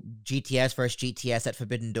to do GTS versus GTS at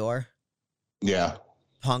Forbidden Door. Yeah.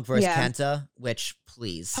 Punk versus Kenta, which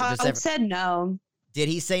please. Punk said no. Did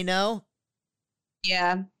he say no?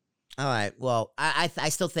 Yeah. All right. Well, I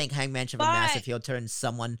still think Hangman should have a massive heel turn.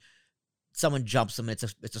 Someone jumps him. And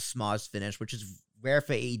it's a Smosh finish, which is rare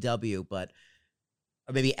for AEW, but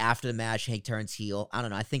or maybe after the match he turns heel. I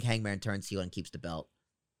don't know. I think Hangman turns heel and keeps the belt.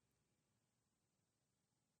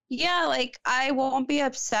 Yeah, like I won't be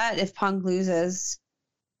upset if Punk loses.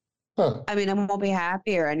 Huh. I mean, I won't be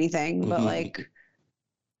happy or anything, but like,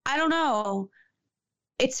 I don't know.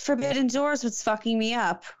 It's Forbidden Doors what's fucking me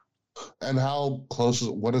up. And how close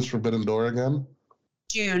what is Forbidden Door again?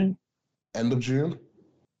 June. End of June?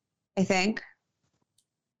 I think.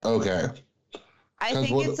 Okay. I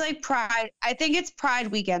think it's like Pride. I think it's Pride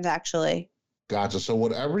weekend, actually. Gotcha. So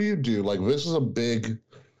whatever you do, like this is a big...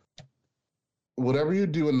 Whatever you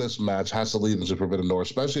do in this match has to lead into Forbidden Door,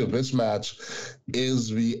 especially if this match is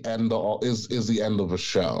the end of a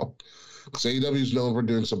show. Because AEW is known for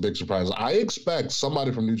doing some big surprises. I expect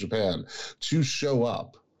somebody from New Japan to show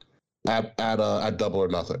up at Double or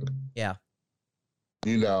Nothing. Yeah.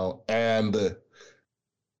 You know, and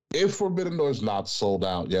if Forbidden Door is not sold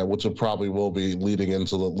out yet, which it probably will be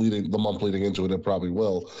the month leading into it probably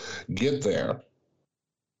will get there.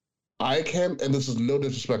 I can't, and this is no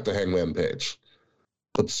disrespect to Hangman Page,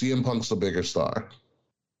 but CM Punk's the bigger star.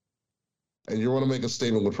 And you want to make a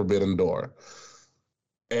statement with Forbidden Door.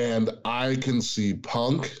 And I can see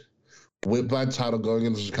Punk with that title going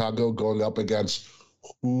into Chicago, going up against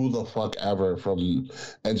who the fuck ever from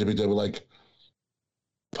NJPW, like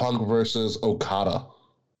Punk versus Okada.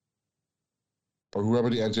 Or whoever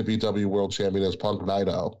the NJPW World Champion is, Punk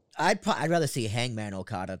Naito. I'd rather see Hangman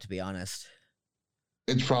Okada, to be honest.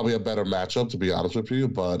 It's probably a better matchup, to be honest with you,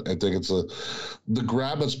 but I think the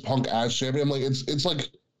grab as Punk as champion. Like it's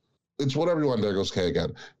whatever you want. There goes K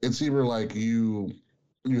again. It's either like you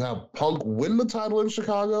have Punk win the title in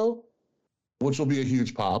Chicago, which will be a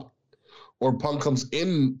huge pop, or Punk comes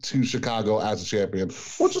into Chicago as a champion,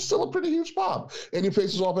 which is still a pretty huge pop, and he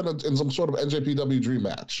faces off in some sort of NJPW dream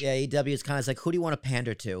match. Yeah, AEW is kind of like, who do you want to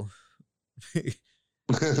pander to?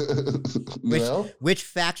 Which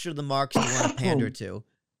faction of the marks do you want to pander to?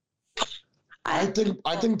 I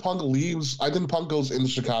think Punk leaves. I think Punk goes into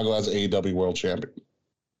Chicago as AEW World Champion.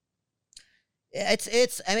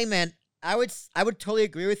 It's. I mean, man, I would totally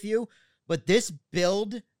agree with you. But this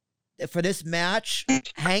build for this match,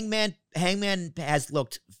 Hangman has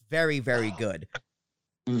looked very, very good.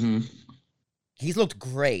 Mm-hmm. He's looked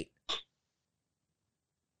great.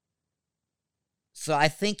 So I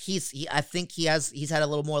think he's had a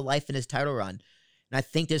little more life in his title run, and I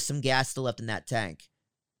think there's some gas still left in that tank.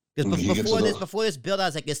 Because before this build, I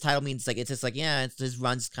was like, this title means like it's just like his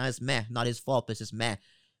run's kind of meh, not his fault, but it's just meh.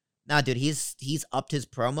 Nah, dude, he's upped his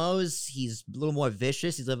promos. He's a little more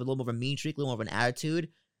vicious. He's a little more of a mean streak, a little more of an attitude.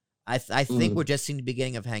 I think we're just seeing the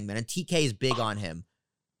beginning of Hangman, and TK is big on him.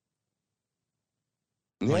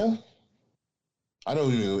 Yeah, I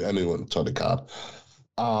don't know anyone, Tony Khan.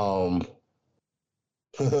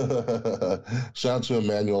 Shout out to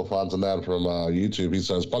Emmanuel Fontanet from YouTube. He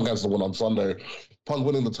says Punk has to win on Sunday. Punk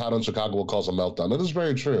winning the title in Chicago will cause a meltdown. That is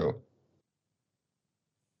very true.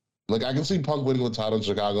 Like I can see Punk winning the title in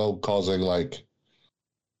Chicago causing like,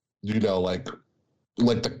 it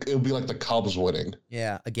would be like the Cubs winning.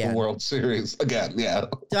 Yeah, again. The World Series again. Yeah.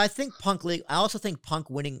 So I think Punk. I also think Punk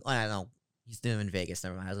winning. I don't know. He's doing in Vegas.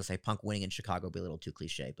 Never mind. I was gonna say Punk winning in Chicago would be a little too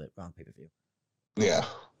cliche, but wrong pay-per-view. Yeah.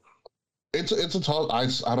 It's a tough. I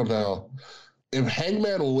don't know. If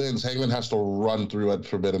Hangman wins, Hangman has to run through at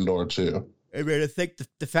Forbidden Door too. I mean, I think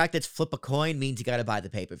the fact that it's flip a coin means you got to buy the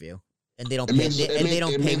pay-per-view, and they don't pay me to say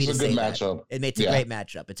that. It makes a great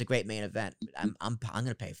matchup. It's a great main event. I'm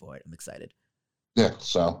gonna pay for it. I'm excited. Yeah,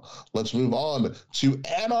 so let's move on to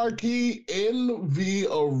Anarchy in the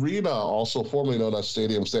Arena, also formerly known as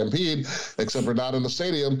Stadium Stampede, except we're not in the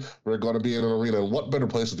stadium. We're going to be in an arena. And what better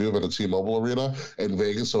place to do than the T-Mobile Arena in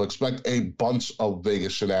Vegas? So expect a bunch of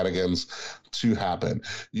Vegas shenanigans to happen.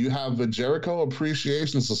 You have the Jericho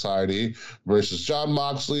Appreciation Society versus Jon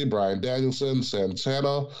Moxley, Bryan Danielson,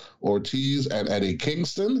 Santana, Ortiz, and Eddie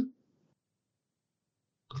Kingston.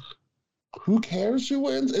 who cares who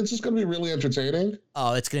wins? It's just going to be really entertaining.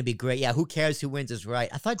 Oh, it's going to be great. Yeah, who cares who wins is right.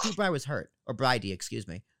 I thought D-Bry was hurt. Or Bridie, excuse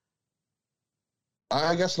me.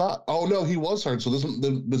 I guess not. Oh, no, he was hurt. So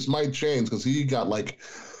this might change because he got like...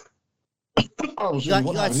 oh, He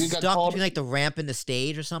got stuck between like the ramp and the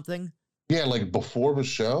stage or something? Yeah, like before the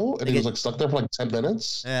show. And he was like stuck there for like 10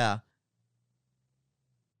 minutes. Yeah.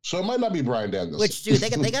 So it might not be Bryan Danielson. Which, dude,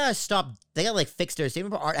 they gotta stop. They gotta like fix their.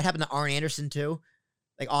 Remember it happened to Arn Anderson too,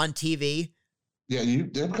 like on TV. Yeah,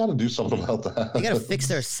 they've got to do something about that. They gotta fix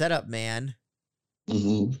their setup, man.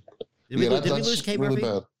 Mm-hmm. Did we lose K really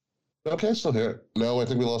Murphy? Bad. Okay, still here. No, I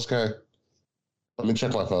think we lost K. Let me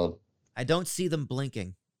check my phone. I don't see them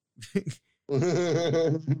blinking. We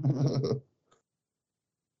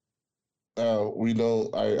know.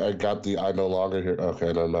 I got the I no longer here. Okay,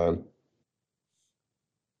 never mind.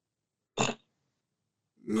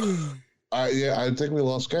 I think we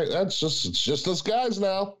lost K. It's just us guys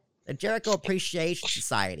now. The Jericho Appreciation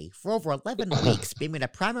Society, for over 11 weeks, being a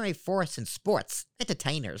primary force in sports,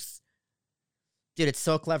 entertainers. Dude, it's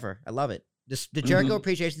so clever. I love it. The Jericho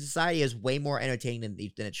Appreciation Society is way more entertaining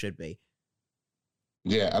than it should be.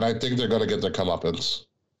 Yeah, and I think they're going to get their comeuppance.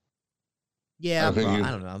 Yeah, I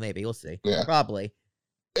don't know. Maybe. We'll see. Yeah. Probably.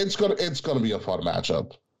 It's gonna be a fun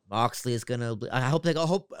matchup. Moxley is gonna. I hope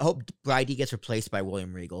Bridie gets replaced by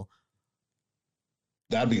William Regal.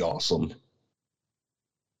 That'd be awesome.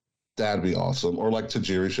 Or like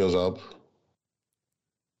Tajiri shows up.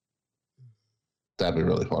 That'd be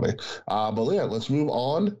really funny. But yeah, let's move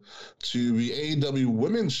on to the AEW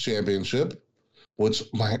Women's Championship, which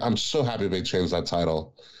I'm so happy they changed that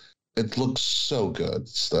title. It looks so good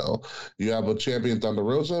still. You have a champion Thunder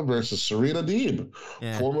Rosa versus Serena Deeb,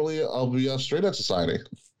 formerly of the Straight Edge Society.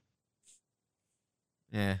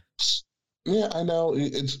 Yeah. Yeah, I know.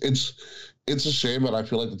 It's a shame, but I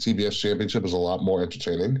feel like the TBS Championship is a lot more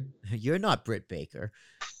entertaining. You're not Britt Baker.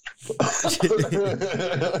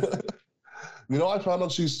 You know, I found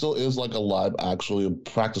out she still is like alive, actually a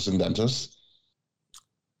practicing dentist.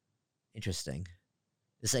 Interesting.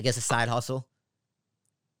 This, I guess, a side hustle.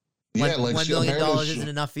 Yeah, like $1 million isn't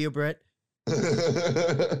enough for you, Britt.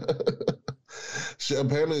 She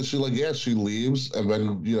leaves and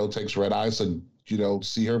then takes red eyes and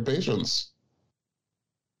see her patients.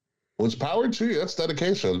 Well, it's power to you. That's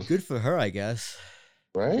dedication. Good for her, I guess.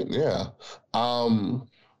 Right? Yeah. I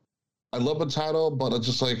love the title, but it's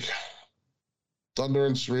just like Thunder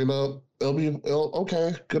and Serena.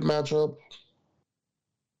 Okay. Good matchup.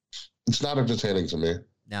 It's not entertaining to me.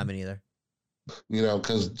 No, me neither.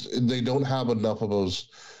 Because they don't have enough of those.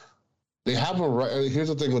 They have here's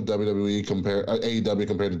the thing with WWE AEW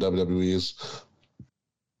compared to WWE's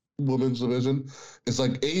women's division. It's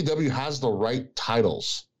like AEW has the right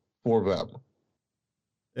titles for them.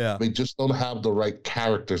 Yeah. They just don't have the right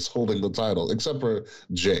characters holding the title, except for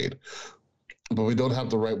Jade. But we don't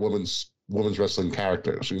have the right women's wrestling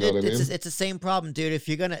characters. You know what I mean? It's the same problem, dude. If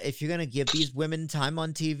you're gonna give these women time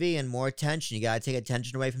on TV and more attention, you gotta take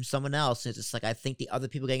attention away from someone else. It's just like I think the other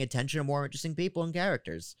people getting attention are more interesting people and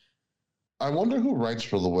characters. I wonder who writes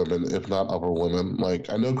for the women, if not other women. Like,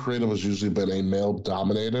 I know creative has usually been a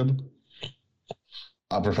male-dominated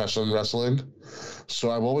profession in wrestling. So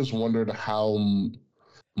I've always wondered how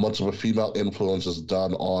much of a female influence is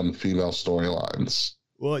done on female storylines.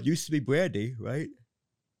 Well, it used to be Brandy, right?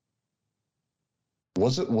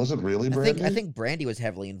 Was it really Brandy? I think Brandy was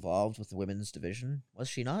heavily involved with the women's division. Was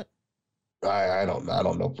she not? I don't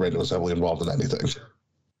know if Brandy was heavily involved in anything.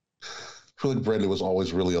 I feel like Brandy was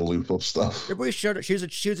always really aloof of stuff. Everybody showed her. She was a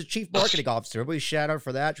chief marketing officer. Everybody shouted out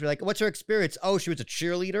for that. She'd be like, "What's her experience?" Oh, she was a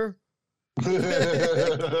cheerleader.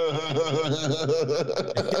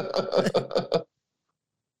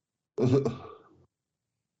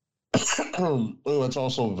 Oh, it's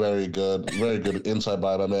also very good insight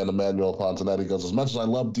by my man Emmanuel Fontanetti. Goes, as much as I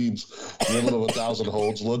love Deeb's Women of 1,000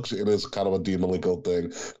 Holds looks, it is kind of a Deeb Malenko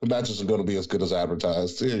thing. The match isn't going to be as good as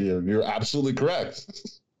advertised. You're absolutely correct.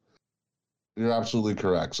 You're absolutely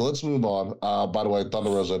correct. So let's move on. By the way, Thunder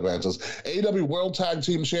Rosa advances. AEW World Tag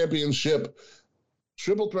Team Championship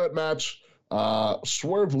triple threat match.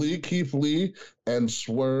 Swerve Lee, Keith Lee, and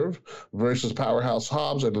Swerve versus Powerhouse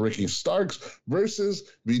Hobbs and Ricky Starks versus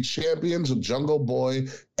the champions Jungle Boy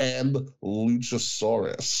and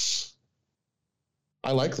Luchasaurus.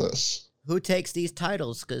 I like this. Who takes these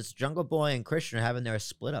titles? Because Jungle Boy and Christian are having their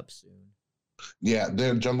split up soon. Yeah,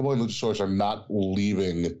 Jungle Boy and Luchasaurus are not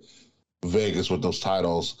leaving Vegas with those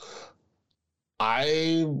titles.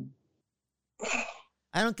 I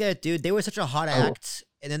don't get it, dude. They were such a hot act,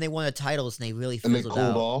 and then they won the titles, and they really fizzled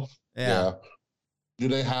out. Off. Yeah. Do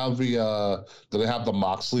they have the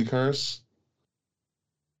Moxley curse?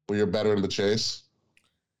 where you're better in the chase?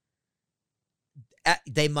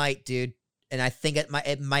 They might, dude. And I think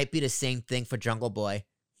it might be the same thing for Jungle Boy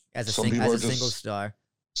as a single star.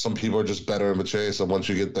 Some people are just better in the chase, and once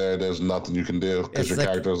you get there, there's nothing you can do because your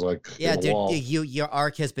character's like, yeah, dude, your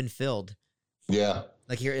arc has been filled. Yeah,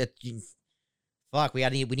 like fuck, we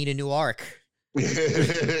need a new arc.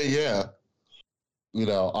 Yeah, you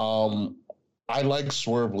know, I like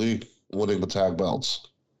Swerve Lee winning the tag belts.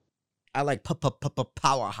 I like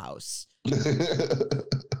Powerhouse.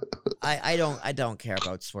 I don't care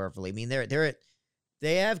about Swerve Lee. I mean,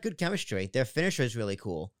 they have good chemistry. Their finisher is really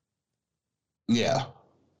cool. Yeah.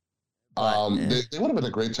 But, they would have been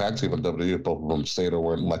a great tag team in WWE if both of them stayed or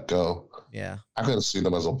weren't let go. Yeah. I could have seen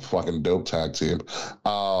them as a fucking dope tag team.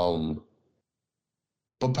 But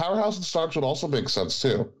Powerhouse and Starks would also make sense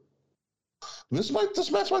too. This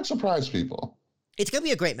match might surprise people. It's gonna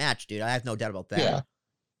be a great match, dude. I have no doubt about that. Yeah.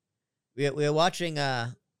 We were watching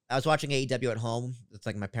I was watching AEW at home. It's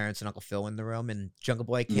like my parents and Uncle Phil in the room, and Jungle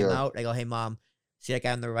Boy came out. I go, "Hey, Mom, see that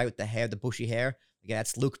guy on the right with the hair, the bushy hair? Yeah,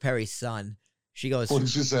 that's Luke Perry's son." She goes, "What did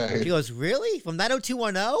she say?" She goes, "Really? From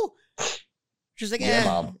 90210?" She's like, "Yeah,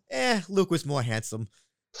 Mom. Luke was more handsome."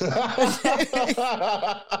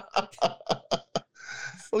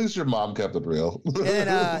 At least your mom kept it real.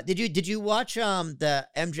 And did you watch the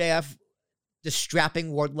MJF the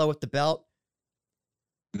strapping Wardlow with the belt?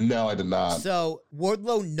 No, I did not. So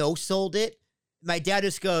Wardlow no-sold it. My dad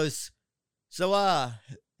just goes, "So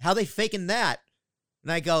how they faking that?"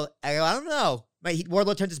 And I go, I don't know.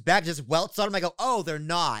 Wardlow turns his back, just welts on him. I go, "Oh, they're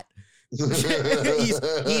not." he's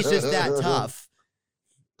just that tough.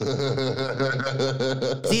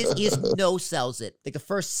 He no sells it. Like the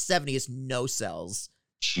first 70 is no sells.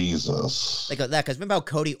 Jesus. Like that, because remember how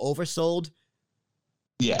Cody oversold?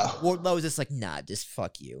 Yeah. Wardlow was just like, "Nah, just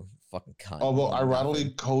fuck you. Fucking cunt." Although,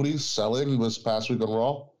 ironically, Cody's selling this past week on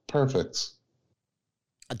Raw, perfect.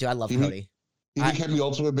 Dude, I love Cody. He became the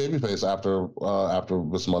ultimate babyface after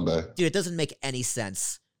this Monday. Dude, it doesn't make any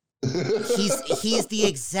sense. He's the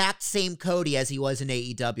exact same Cody as he was in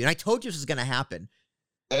AEW. And I told you this was going to happen.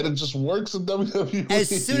 And it just works in WWE.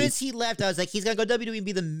 As soon as he left, I was like, he's going to go WWE and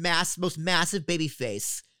be the most massive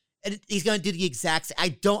babyface. And he's going to do the exact same.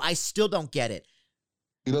 I still don't get it.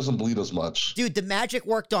 He doesn't bleed as much. Dude, the magic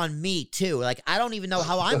worked on me, too. Like, I don't even know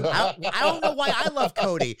how I don't know why I love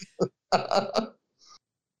Cody.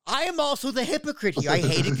 I am also the hypocrite here. I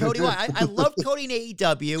hated Cody. I loved Cody in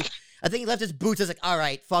AEW. I think he left his boots. I was like, all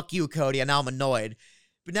right, fuck you, Cody. And now I'm annoyed.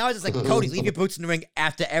 But now it's just like, Cody, leave your boots in the ring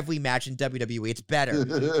after every match in WWE. It's better.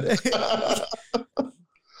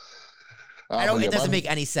 It doesn't make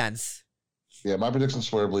any sense. Yeah, my prediction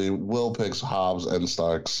Swerve Lee will pick Hobbs and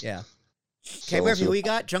Starks. Yeah. Okay, Murphy, who we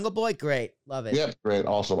got? Jungle Boy? Great. Love it. Yep, great.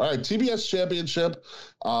 Awesome. All right, TBS Championship,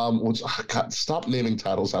 which, God, stop naming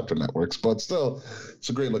titles after networks, but still, it's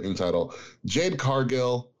a great-looking title. Jade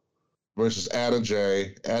Cargill versus Anna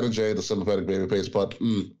Jay. Anna Jay, the sympathetic babyface, but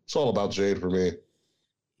it's all about Jade for me.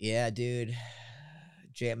 Yeah, dude.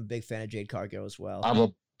 I'm a big fan of Jade Cargill as well. I'm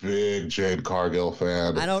a big Jade Cargill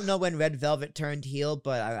fan. I don't know when Red Velvet turned heel,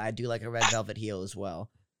 but I do like a Red Velvet heel as well.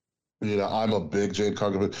 You know, I'm a big Jade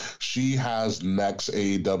Cargill. She has next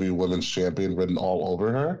AEW Women's Champion written all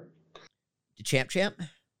over her. The champ?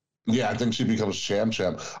 Yeah, I think she becomes champ.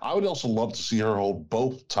 I would also love to see her hold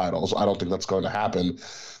both titles. I don't think that's going to happen.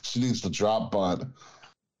 She needs to drop, but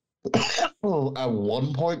at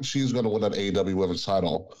one point, she's going to win that AEW Women's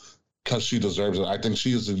title because she deserves it. I think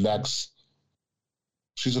she's the next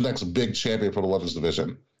big champion for the women's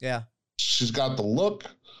division. Yeah. She's got the look.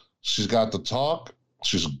 She's got the talk.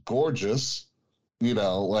 She's gorgeous, you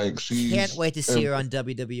know, like she. Can't wait to see her on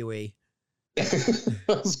WWE. I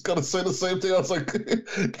was gonna say the same thing. I was like,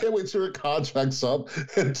 can't wait till her contract's up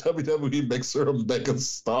and WWE makes her a mega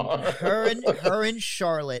star. Her and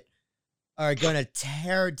Charlotte are gonna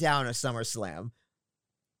tear down a SummerSlam.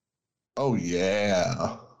 Oh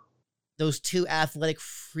yeah, those two athletic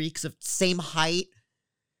freaks of same height.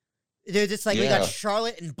 They're just like, we got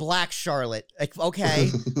Charlotte and Black Charlotte. Like, okay.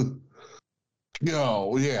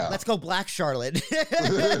 Yo, yeah. Let's go Black Charlotte.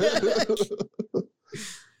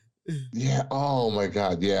 Yeah. Oh my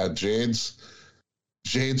God. Yeah. Jade's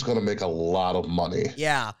gonna make a lot of money.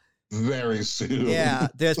 Yeah. Very soon. Yeah.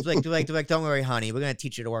 There's like, don't worry, honey. We're gonna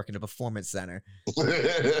teach you to work in a performance center. We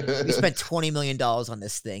spent $20 million on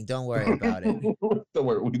this thing. Don't worry about it. Don't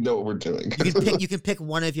worry. We know what we're doing. You can pick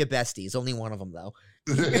one of your besties. Only one of them though.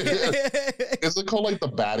 Is it called like the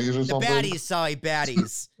baddies or something?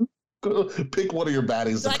 Baddies. Pick one of your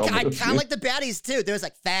baddies. I kind of like the baddies too. There's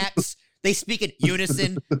like facts. They speak in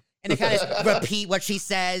unison and they kind of repeat what she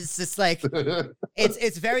says. It's like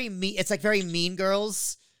it's very mean. It's like very Mean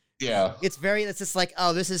Girls. Yeah. It's just like,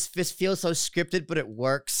 oh, this feels so scripted, but it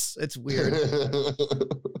works. It's weird.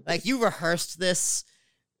 Like, you rehearsed this.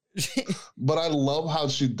 But I love how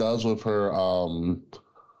she does with her on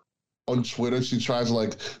Twitter. She tries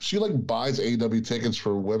she buys AEW tickets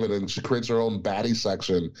for women, and she creates her own baddie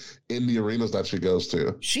section in the arenas that she goes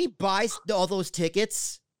to. She buys all those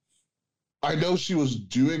tickets. I know she was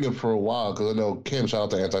doing it for a while because I know Kim, shout out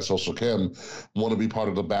to Antisocial Kim, want to be part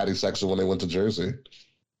of the baddie section when they went to Jersey.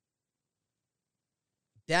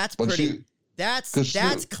 That's But pretty.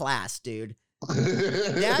 That's class, dude.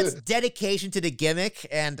 That's dedication to the gimmick,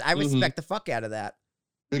 and I respect the fuck out of that.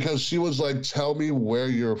 Because she was like, tell me where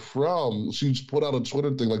you're from. She just put out a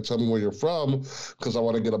Twitter thing like, tell me where you're from, because I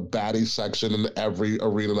want to get a baddie section in every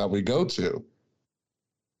arena that we go to.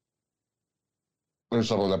 Or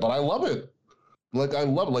something like that. But I love it. Like, I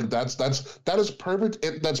love it. Like, that is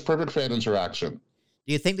perfect. That's perfect fan interaction.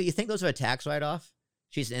 Do you think those are a tax write-off?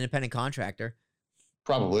 She's an independent contractor.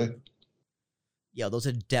 Probably. Yo, those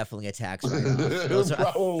are definitely a tax write-off. Those are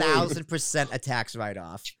 1,000% a tax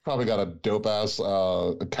write-off. Probably got a dope-ass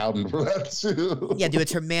accountant for that, too. Yeah, dude,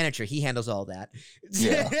 it's her manager. He handles all that.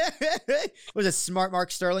 Yeah. Was it Smart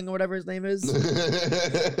Mark Sterling or whatever his name is?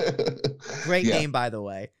 Great name, by the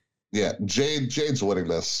way. Yeah, Jade's winning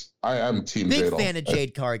this. I'm Team Jade. Big fan of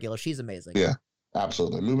Jade Cargill. She's amazing. Yeah,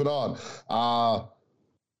 absolutely. Moving on.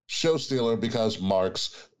 Show stealer because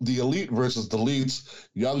Marks. The Elite versus the Elites.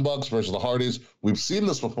 Young Bucks versus the Hardys. We've seen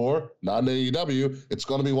this before. Not in AEW. It's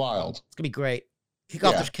going to be wild. It's going to be great. Kick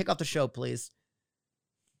off the show, please.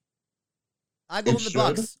 I go with the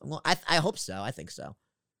Bucks. Well, I hope so. I think so.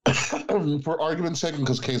 For argument's sake,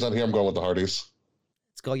 because Kay's not here, I'm going with the Hardys.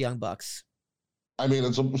 Let's go Young Bucks. I mean,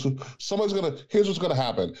 here's what's gonna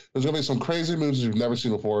happen. There's gonna be some crazy moves you've never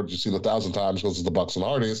seen before, you've seen 1,000 times because it's the Bucks and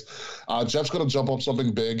Hardys. Jeff's gonna jump up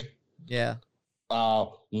something big. Yeah.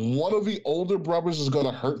 One of the older brothers is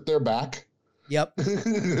gonna hurt their back. Yep.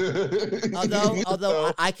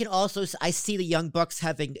 Although I see the Young Bucks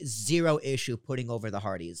having zero issue putting over the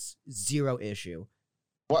Hardys. Zero issue.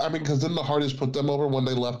 Well, I mean, because didn't the Hardys put them over when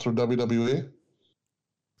they left for WWE?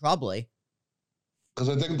 Probably. Because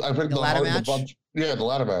I think the ladder match. The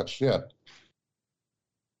ladder match. Yeah.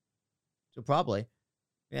 So probably.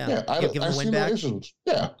 Yeah. Yeah. I've seen no issues.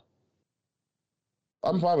 Yeah.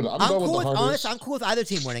 I'm fine with it. I'm cool with the Hardys. I'm cool with either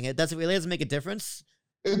team winning. It doesn't make a difference.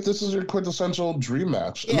 This is your quintessential dream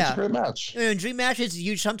match. Yeah. It's a great match. Dream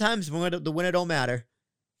matches, sometimes the winner don't matter.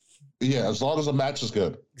 Yeah, as long as the match is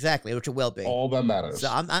good. Exactly, which it will be. All that matters. So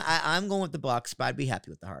I'm going with the Bucks, but I'd be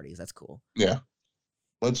happy with the Hardys. That's cool. Yeah.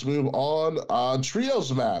 Let's move on.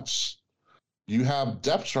 Trios match. You have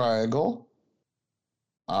Death Triangle,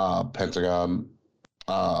 Pentagon,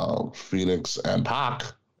 Phoenix, and Pac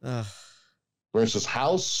versus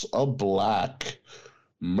House of Black.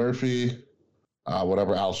 Murphy,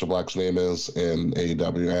 whatever Aleister Black's name is in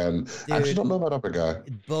AEW, and I actually don't know that other guy.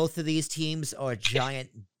 Both of these teams are a giant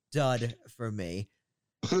dud for me.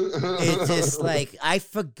 It's just like, I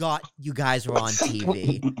forgot you guys were on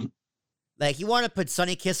TV. Like, you want to put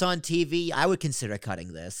Sonny Kiss on TV? I would consider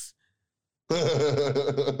cutting this.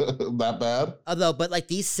 That bad? Although, but like,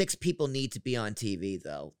 these 6 people need to be on TV,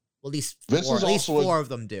 though. Well, at least 4 of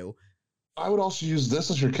them do. I would also use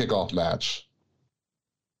this as your kickoff match.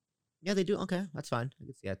 Yeah, they do. Okay, that's fine. I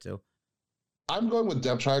can see that too. I'm going with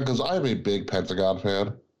Death Triangle because I am a big Pentagon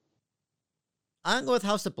fan. I'm going with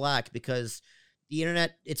House of Black because the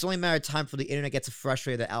internet, it's only a matter of time before the internet gets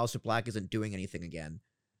frustrated that Aleister Black isn't doing anything again.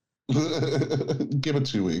 Give it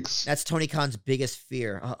 2 weeks. That's Tony Khan's biggest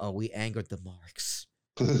fear. Uh-oh, we angered the Marks.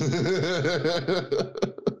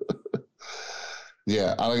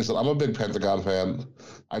 Yeah, like I said, I'm a big Pentagon fan.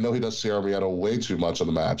 I know he does Sierra Miedo way too much in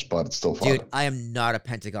the match, but it's still fun. Dude, I am not a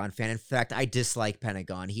Pentagon fan. In fact, I dislike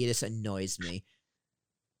Pentagon. He just annoys me.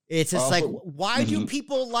 It's just like, why do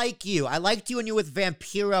people like you? I liked you when you were with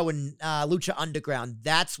Vampiro and Lucha Underground.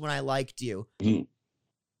 That's when I liked you.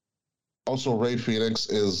 Also, Rey Fenix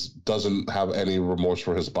doesn't have any remorse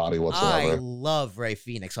for his body whatsoever. I love Rey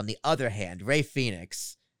Fenix. On the other hand, Rey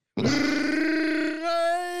Fenix.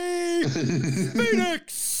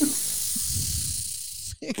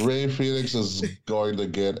 Rey Fenix is going to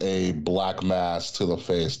get a black mass to the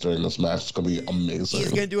face during this match. It's going to be amazing. He's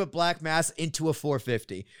going to do a black mass into a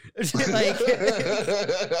 450.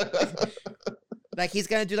 like he's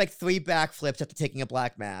going to do like 3 backflips after taking a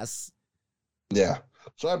black mass. Yeah.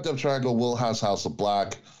 So I have Death Triangle, Will House of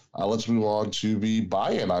Black. Let's move on to the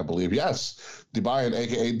buy-in, I believe. Yes. The buy-in,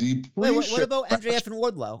 a.k.a. the Wait, what about MJF and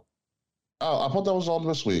Wardlow? Oh, I thought that was on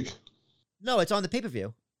this week. No, it's on the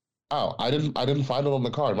pay-per-view. Oh, I didn't find it on the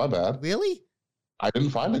card. My bad. Really? I didn't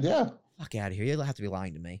find it. Yeah. Fuck out of here! You'll have to be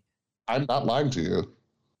lying to me. I'm not lying to you.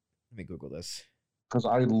 Let me Google this. Because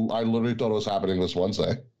I literally thought it was happening this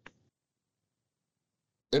Wednesday.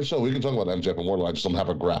 If so, we can talk about MJF and Wardlow. I just don't have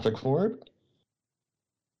a graphic for it.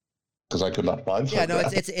 Because I could not find Yeah, no,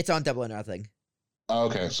 graphic. it's on Double or Nothing.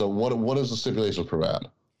 Okay, so what is the stipulation for that?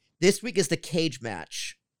 This week is the cage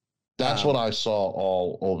match. That's what I saw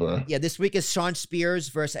all over. Yeah, this week is Shawn Spears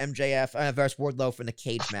versus MJF versus Wardlow for the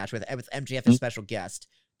cage match with MJF as special guest.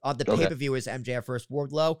 On the pay-per-view is MJF versus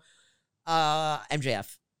Wardlow.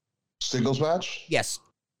 MJF. Singles match? Yes.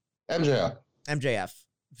 MJF.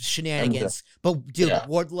 Shenanigans. But dude,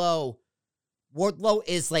 Wardlow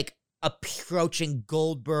is like approaching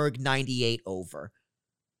Goldberg 98 over.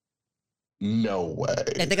 No way.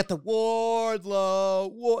 And they got the Wardlow.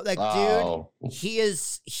 Dude, he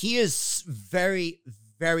is very,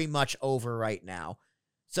 very much over right now.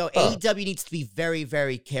 So AEW needs to be very,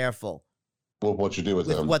 very careful with what you do with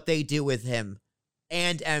him. What they do with him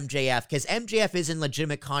and MJF, because MJF is in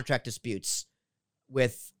legitimate contract disputes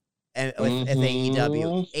with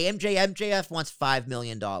AEW. MJF wants $5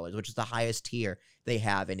 million, which is the highest tier they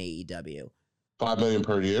have in AEW. $5 million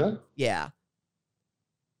per year? Yeah.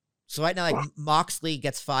 So right now, like Moxley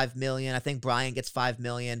gets $5 million. I think Bryan gets $5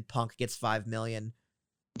 million. Punk gets $5 million.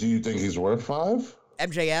 Do you think he's worth $5?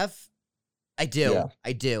 MJF? I do. Yeah.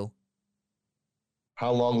 I do.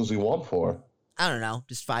 How long does he want for? I don't know.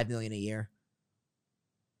 Just $5 million a year.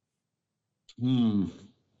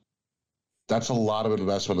 That's a lot of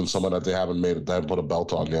investment in someone that they haven't put a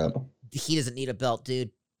belt on yet. He doesn't need a belt,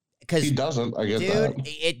 dude. He doesn't. I get that.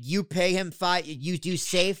 Dude, you pay him you do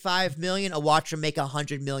save $5 million, or watch him make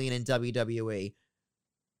 $100 million in WWE.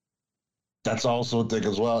 That's also a thing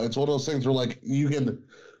as well. It's one of those things where, like, you can.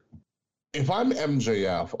 If I'm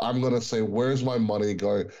MJF, I'm gonna say, "Where's my money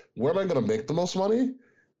going? Where am I gonna make the most money?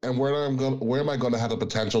 And where am I gonna have the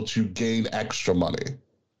potential to gain extra money?"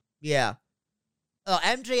 Yeah.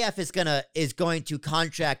 MJF is going to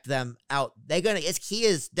contract them out.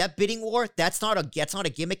 That bidding war. That's not a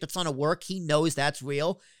gimmick. That's not a work. He knows that's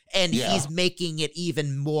real, and he's making it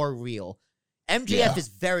even more real. MJF is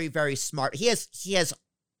very, very smart. He has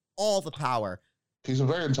all the power. He's a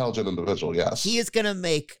very intelligent individual. Yes, he is gonna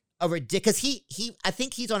make a ridiculous. I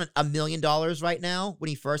think he's on $1 million right now when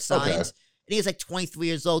he first signed. Okay. And he was like 23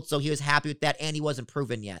 years old, so he was happy with that, and he wasn't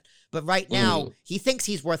proven yet. But right now, he thinks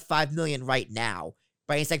he's worth $5 million right now.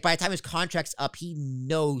 But he's like, by the time his contract's up, he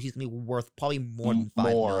knows he's gonna be worth probably more than $5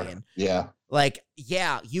 million. Yeah. Like,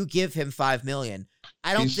 yeah, you give him $5 million.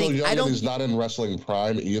 He's not in wrestling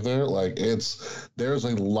prime either. Like, there's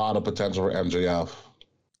a lot of potential for MJF.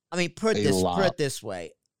 I mean, put it this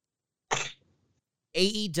way.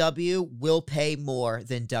 AEW will pay more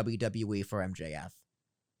than WWE for MJF.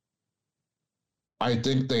 I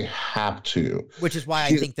think they have to. Which is why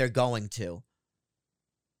I think they're going to.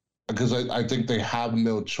 Because I think they have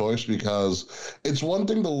no choice, because it's one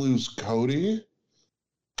thing to lose Cody,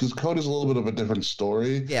 because Cody's a little bit of a different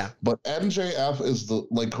story. Yeah. But MJF is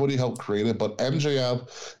Cody helped create it, but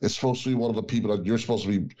MJF is supposed to be one of the people that you're supposed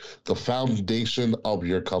to be the foundation of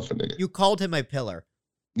your company. You called him a pillar.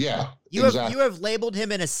 Yeah. You have labeled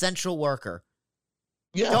him an essential worker.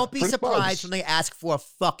 Yeah. Don't be surprised when they ask for a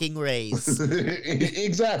fucking raise.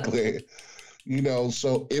 Exactly.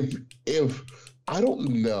 So if I don't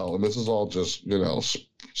know, and this is all just,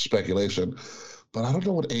 speculation, but I don't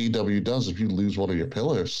know what AEW does if you lose one of your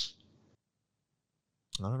pillars.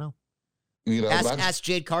 I don't know. Ask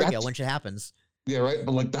Jade Cargill when shit happens. Yeah, right.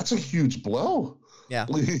 But that's a huge blow. Yeah.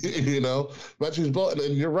 That's a huge blow.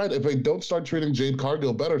 And you're right. If they don't start treating Jade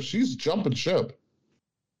Cargill better, she's jumping ship.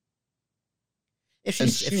 If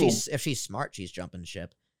she's smart, she's jumping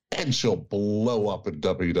ship. And she'll blow up in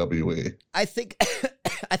WWE. I think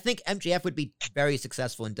MJF would be very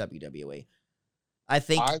successful in WWE. I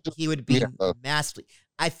think he would be massively.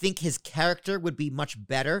 I think his character would be much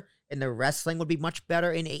better, and the wrestling would be much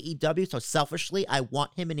better in AEW. So selfishly, I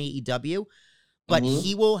want him in AEW, but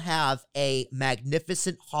he will have a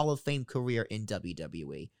magnificent Hall of Fame career in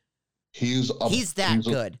WWE. He's that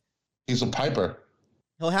good. He's a piper.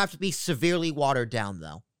 He'll have to be severely watered down,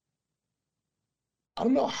 though. I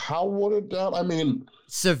don't know how watered down. I mean,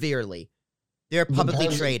 severely. They're publicly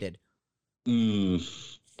traded.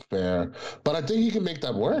 Fair. But I think he can make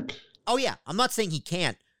that work. Oh, yeah. I'm not saying he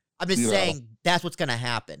can't. I'm just saying that's what's going to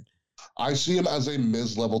happen. I see him as a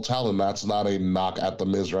Miz-level talent. That's not a knock at the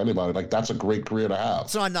Miz or anybody. That's a great career to have.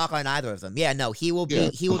 It's not a knock on either of them. Yeah, no, he will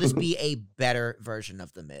just be a better version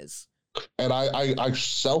of the Miz. And I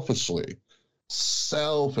selfishly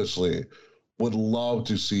would love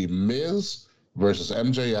to see Miz versus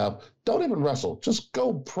MJF. Don't even wrestle. Just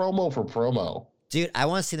go promo for promo. Dude, I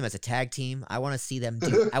want to see them as a tag team. I want to see them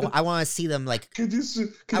do. I want to see them like.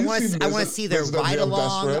 I want to see their ride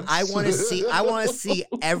along. I want to see. I want to see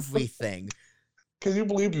everything. Can you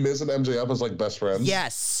believe Miz and MJF as like best friends?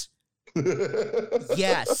 Yes.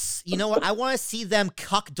 Yes. You know what? I want to see them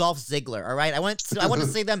cuck Dolph Ziggler. All right. I want to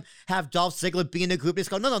see them have Dolph Ziggler be in the group. Just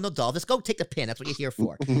go, no, Dolph. Just go take the pin. That's what you're here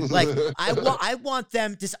for. Like I want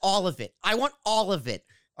them just all of it. I want all of it.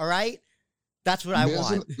 All right. That's what I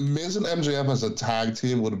want. Miz and MJF as a tag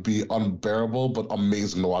team would be unbearable, but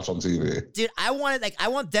amazing to watch on TV. Dude, I want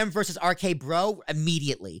them versus RK Bro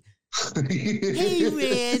immediately. Hey,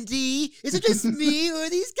 Randy, is it just me, or are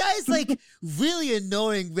these guys like really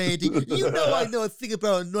annoying, Randy? You know I know a thing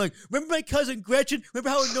about annoying. Remember my cousin Gretchen?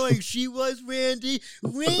 Remember how annoying she was, Randy?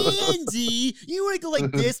 Randy, you want to go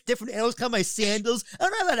like this? Different animals come my sandals. I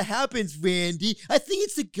don't know how that happens, Randy. I think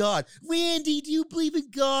it's a God. Randy, do you believe in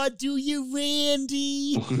God? Do you,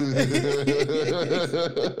 Randy? By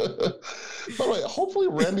the way, hopefully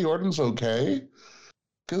Randy Orton's okay.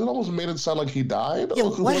 Because it almost made it sound like he died. Yeah,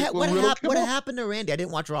 what happened to Randy? I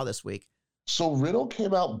didn't watch Raw this week. So Riddle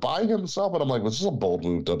came out by himself, and I'm like, this is a bold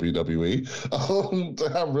move, WWE, to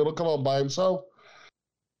have Riddle come out by himself.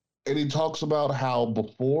 And he talks about how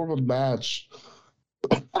before the match,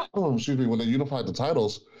 when they unified the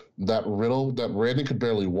titles, that Randy could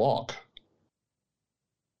barely walk.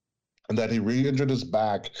 And that he re-injured his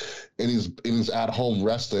back, and he's at home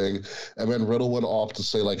resting. And then Riddle went off to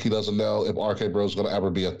say like he doesn't know if RK Bro is going to ever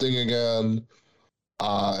be a thing again,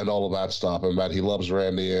 and all of that stuff, and that he loves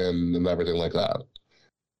Randy and everything like that.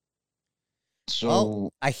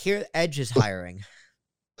 So I hear Edge is hiring.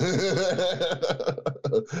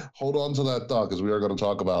 Hold on to that thought because we are going to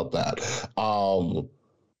talk about that. But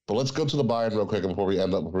let's go to the buy-in real quick before we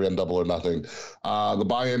end Double or Nothing. The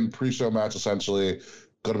buy-in pre-show match essentially.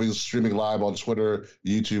 Going to be streaming live on Twitter,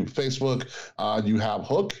 YouTube, Facebook. You have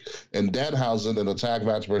Hook and Danhausen in a tag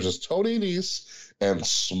match versus Tony Nese and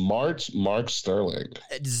Smart Mark Sterling.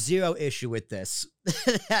 Zero issue with this.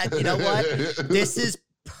 You know what? This is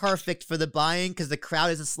perfect for the buy-in because the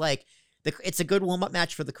crowd is just like, it's a good warm-up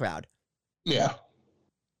match for the crowd. Yeah.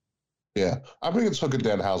 Yeah. I think it's Hook and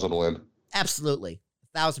Danhausen win. Absolutely.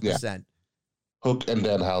 1,000%. Yeah. Hook and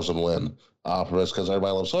Danhausen win for this because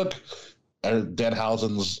everybody loves Hook.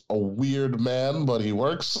 Danhausen's a weird man, but he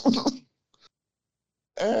works.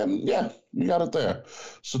 And yeah, you got it there.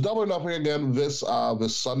 So Double or Nothing again this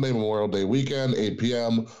Sunday, Memorial Day weekend, 8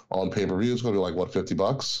 p.m. on pay-per-view. It's going to be like, what,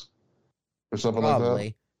 $50 or something Probably.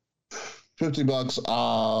 like that?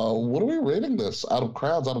 $50. What are we rating this out of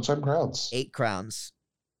 10 crowns? 8 crowns.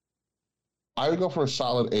 I would go for a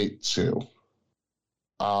solid 8 too.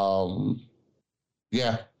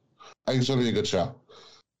 Yeah, I think it's going to be a good show.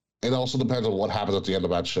 It also depends on what happens at the end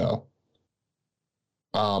of that show.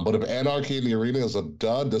 But if Anarchy in the Arena is a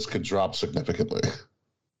dud, this could drop significantly.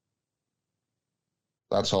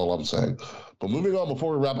 That's all I'm saying. But moving on,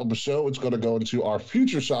 before we wrap up the show, it's going to go into our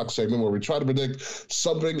Future Shock segment where we try to predict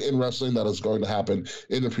something in wrestling that is going to happen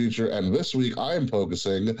in the future. And this week, I am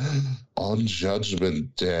focusing on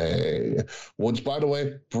Judgment Day. Which, by the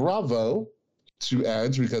way, bravo to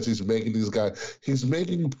Edge because he's making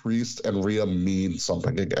Priest and Rhea mean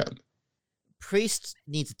something again. Priest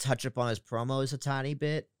needs to touch up on his promos a tiny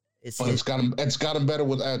bit. It's gotten better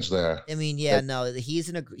with Edge there. I mean, no, he's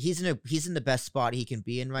in the best spot he can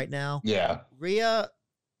be in right now. Yeah. Rhea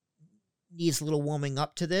needs a little warming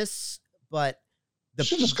up to this, but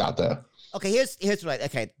she just got there. Okay, here's what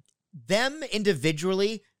them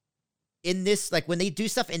individually in this, like when they do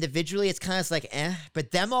stuff individually, it's kind of like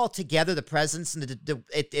but them all together, the presence and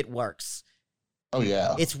it works. Oh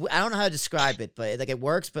yeah, I don't know how to describe it, but like it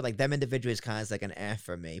works. But like them individually is kind of like an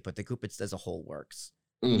for me. But the group as a whole works.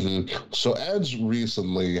 Mm-hmm. So Edge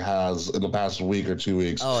recently has in the past week or 2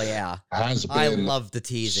 weeks. Oh yeah, has been. I love the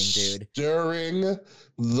teasing, dude. Stirring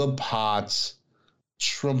the pot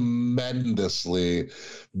tremendously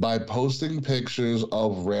by posting pictures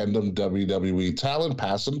of random WWE talent,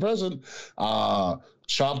 past and present.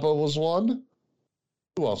 Ciampa was one.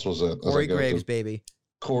 Who else was it? Corey Graves, baby.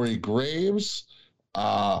 Corey Graves.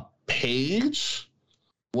 Paige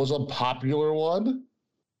was a popular one,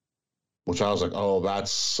 which I was like, oh,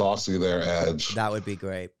 that's saucy there, Edge. That would be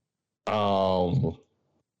great. I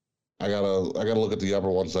gotta look at the other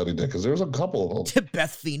ones that he did because there's a couple of them.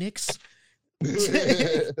 Beth Phoenix.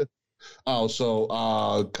 So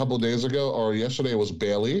a couple of days ago or yesterday was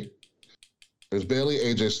Bayley. There's Bayley,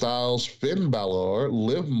 AJ Styles, Finn Balor,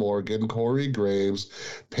 Liv Morgan, Corey Graves,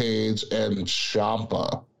 Paige, and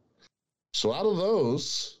Ciampa. So out of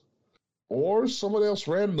those, or someone else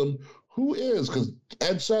random, who is? Because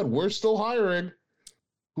Ed said we're still hiring.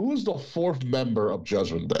 Who is the fourth member of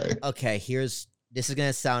Judgment Day? Okay, this is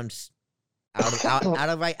gonna sound out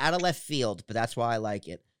of left field, but that's why I like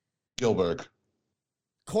it. Gilbert.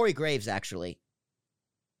 Corey Graves, actually.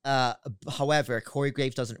 However, Corey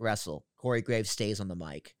Graves doesn't wrestle. Corey Graves stays on the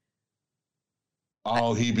mic.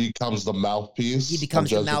 Oh, he becomes the mouthpiece? He becomes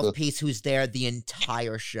the mouthpiece who's there the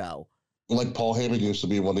entire show. Like Paul Heyman used to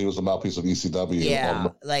be when he was the mouthpiece of ECW. Yeah,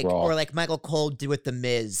 or like Michael Cole did with The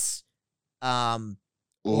Miz.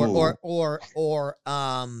 Or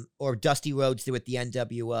Dusty Rhodes did with the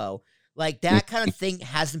NWO. Like, that kind of thing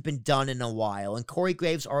hasn't been done in a while, and Corey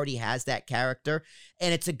Graves already has that character,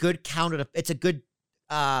 and it's a good counter. It's a good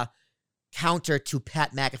counter to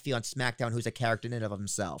Pat McAfee on SmackDown, who's a character in and of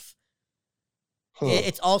himself. Huh.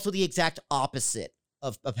 It's also the exact opposite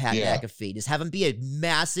of Pat McAfee. Just have him be a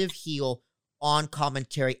massive heel on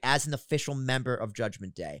commentary as an official member of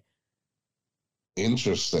Judgment Day.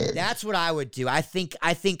 Interesting. That's what I would do. I think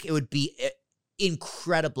it would be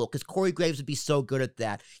incredible because Corey Graves would be so good at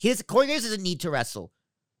that. Corey Graves doesn't need to wrestle.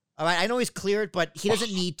 All right, I know he's cleared, but he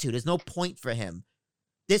doesn't need to. There's no point for him.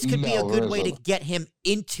 This could be a good way to get him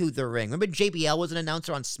into the ring. Remember JBL was an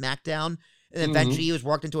announcer on SmackDown, and eventually he was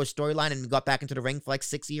worked into a storyline and got back into the ring for like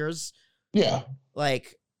 6 years? Yeah.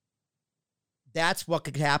 Like, that's what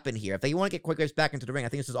could happen here. If you want to get Corey Graves back into the ring, I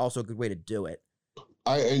think this is also a good way to do it.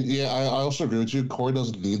 I also agree with you. Corey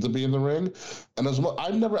doesn't need to be in the ring, and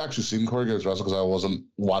I've never actually seen Corey Graves wrestle because I wasn't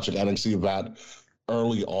watching NXT that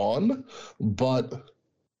early on. But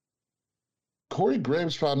Corey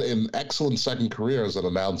Graves found an excellent second career as an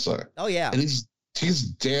announcer. Oh yeah, and he's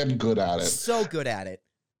damn good at it. So good at it.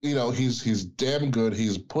 You know, he's damn good.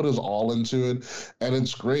 He's put his all into it, and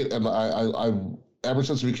it's great. And I ever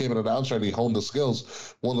since he became an announcer and he honed his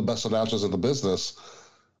skills, one of the best announcers in the business.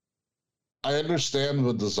 I understand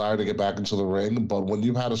the desire to get back into the ring, but when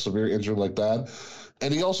you've had a severe injury like that,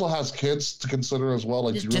 and he also has kids to consider as well.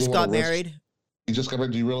 Like, he just got married. He just got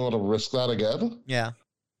married. Do you really want to risk that again? Yeah.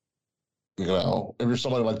 You know, if you're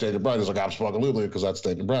somebody like Daniel Bryan, it's like, absolutely, because that's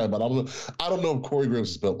Daniel Bryan. But I don't know if Corey Graves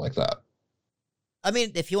is built like that. I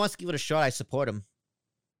mean, if he wants to give it a shot, I support him.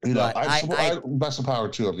 You know, I best of power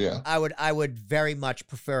to him. Yeah. I would very much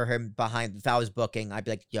prefer him behind. If I was booking, I'd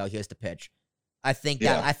be like, yo, here's the pitch. I think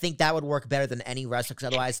that would work better than any wrestler, because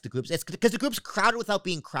otherwise the group's crowded without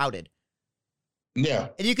being crowded. Yeah.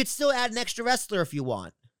 And you could still add an extra wrestler if you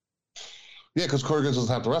want. Yeah, because Corey Graves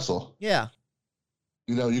doesn't have to wrestle. Yeah.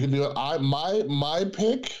 You know, you can do it. My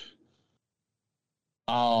pick.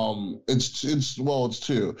 It's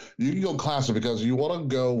two. You can go classic because you want to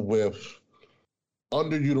go with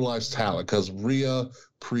underutilized talent, because Rhea,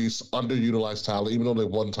 Priest, underutilized talent, even though they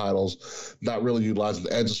won titles, not really utilized.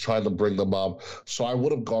 Edge is trying to bring them up. So I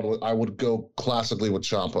would go classically with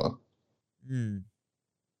Ciampa.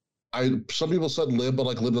 Some people said Liv, but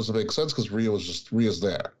like Liv doesn't make sense because Rhea's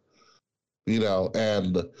there. You know,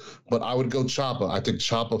 but I would go Ciampa. I think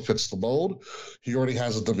Ciampa fits the mold. He already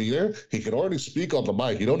has a demeanor. He can already speak on the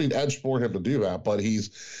mic. You don't need Edge for him to do that, but he's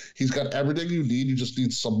got everything you need. You just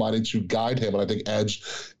need somebody to guide him, and I think Edge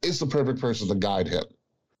is the perfect person to guide him.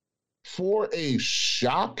 For a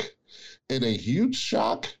shock, and a huge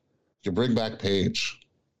shock, you bring back Paige.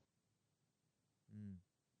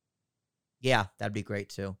 Yeah, that'd be great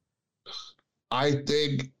too. I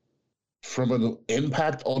think from an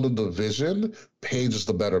impact on the division, Paige is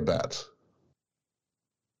the better bet.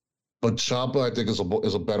 But Ciampa, I think,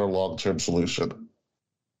 is a better long-term solution.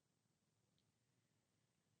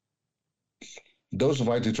 Those are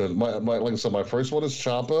my two choices. Like I said, my first one is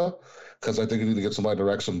Ciampa, because I think you need to get somebody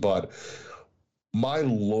direction. But my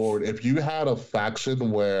lord, if you had a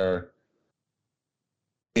faction where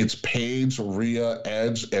it's Paige, Rhea,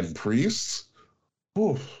 Edge, and Priest,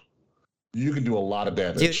 oof, you can do a lot of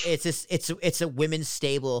damage. Dude, it's a women's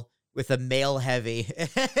stable with a male heavy. And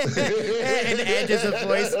Edge is a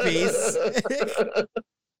voice piece.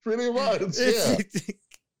 Pretty much, yeah.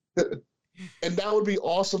 And that would be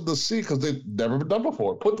awesome to see because they've never been done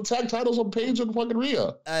before. Put the tag titles on Paige and fucking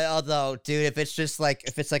Rhea. Although, dude,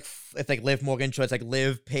 if Liv Morgan shows like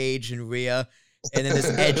Liv, Paige, and Rhea, and then this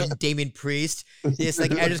Edge and Damian Priest, it's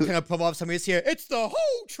like Edge is kind of pump off somebody's here. It's the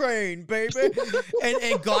whole train, baby.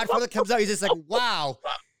 and Godfather comes out. He's just like, wow,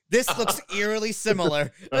 this looks eerily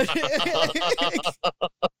similar.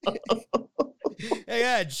 Hey,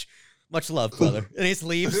 Edge, much love, brother. And he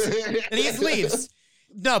just leaves.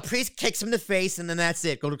 No, Priest kicks him in the face, and then that's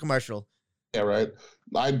it. Go to commercial. Yeah, right.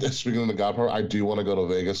 Speaking of the Godfather, I do want to go to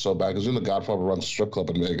Vegas so bad because the Godfather runs a strip club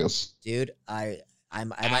in Vegas. Dude, I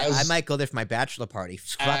might go there for my bachelor party.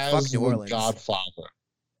 Fuck New Orleans. Godfather.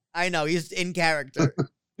 I know, he's in character.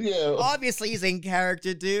 Yeah. Obviously, he's in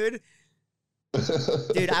character, dude.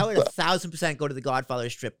 Dude, I would 1,000% go to the Godfather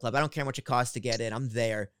strip club. I don't care how much it costs to get in. I'm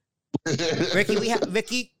there.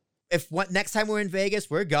 Ricky, next time we're in Vegas,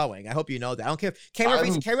 we're going. I hope you know that. I don't care. K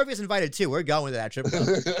Murphy's invited too. We're going to that strip club.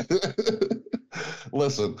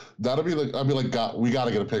 Listen, I'd be like, God, we got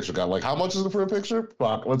to get a picture. God, like, how much is it for a picture?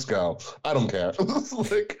 Fuck, let's go. I don't care.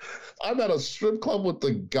 Like, I'm at a strip club with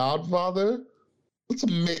the Godfather.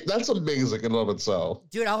 That's amazing in and of itself.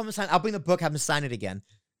 Dude, I'll have him sign. I'll bring the book. Have him sign it again.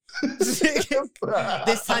 This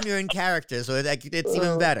time you're in character, so it's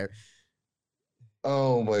even better.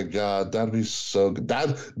 Oh my God, that'd be so good.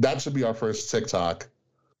 That should be our first TikTok.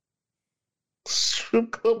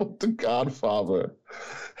 Strip club with the Godfather.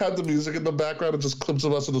 Have the music in the background and just clips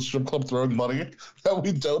of us in the strip club throwing money that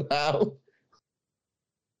we don't have.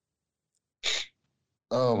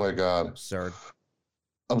 Oh my God.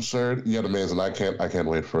 Absurd, yet amazing. I can't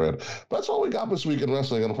wait for it. But that's all we got this week in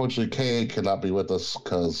wrestling. Unfortunately, Kay cannot be with us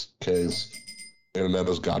because Kay's internet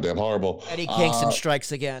is goddamn horrible. Eddie Kingston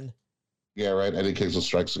strikes again. Yeah, right. Eddie Kingston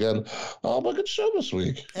strikes again. But good show this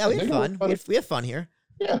week. Yeah, we had fun. We had fun here.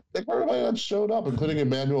 Yeah, thank everybody that showed up, including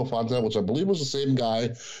Emmanuel Fontaine, which I believe was the same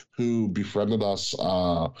guy who befriended us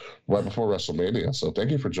right before WrestleMania. So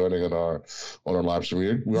thank you for joining on our live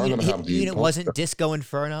stream. We are going to have the. It wasn't Disco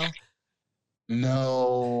Inferno.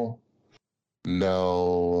 No.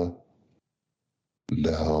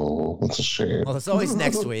 That's a shame. Well, it's always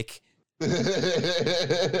next week.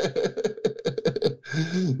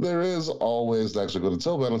 There is always next week. But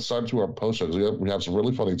until then, it's time to our post shows. We have some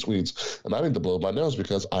really funny tweets, and I need to blow my nose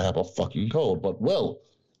because I have a fucking cold. But Will,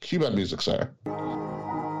 cue that music, sir.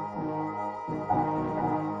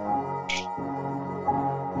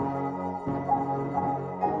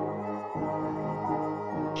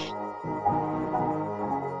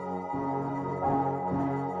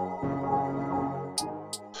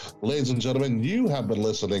 Ladies and gentlemen, you have been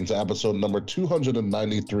listening to episode number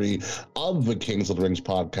 293 of the Kings of the Rings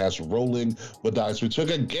podcast, Rolling the Dice. We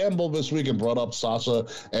took a gamble this week and brought up Sasha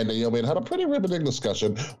and Naomi and had a pretty riveting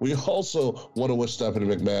discussion. We also want to wish Stephanie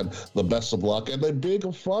McMahon the best of luck and a big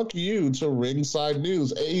fuck you to Ringside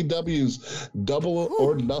News. AEW's Double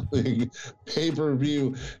or Nothing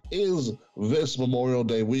pay-per-view is this Memorial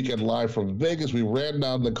Day weekend live from Vegas. We ran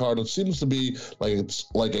down the card. It seems to be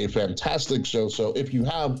like a fantastic show. So if you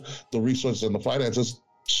have the resources and the finances,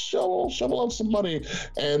 shovel out some money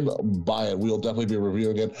and buy it. We'll definitely be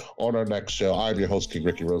reviewing it on our next show. I'm your host, King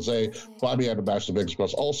Ricky Rose. Find me at Ambassador Vegas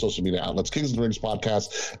across all social media outlets. Kings of the Rings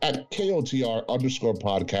podcast at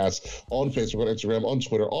KOTR_podcast on Facebook, on Instagram, on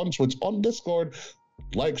Twitter, on Twitch, on Discord.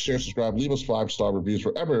 Like, share, subscribe, leave us 5-star reviews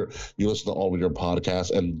wherever you listen to all of your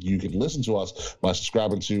podcasts. And you can listen to us by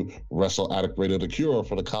subscribing to Wrestle Addict Radio, the cure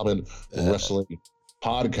for the common wrestling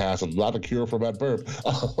podcast, and not the cure for that burp.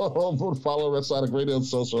 Follow Wrestle Addict Radio on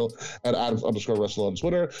social at Adams_Wrestle on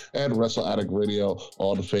Twitter and Wrestle Addict Radio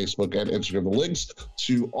on Facebook and Instagram. The links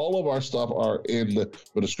to all of our stuff are in the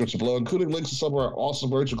description below, including links to some of our awesome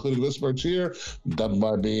merch, including this merch here, done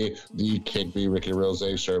by me, the King B. Ricky Rose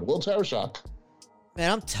shirt. Will Tarashak. Man,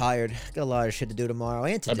 I'm tired. Got a lot of shit to do tomorrow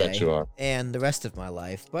and today. I bet you are. And the rest of my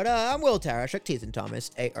life. But I'm Will Tarashuk, Teethan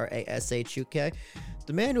Thomas, ARASHUK,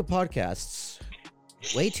 the man who podcasts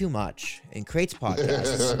way too much and creates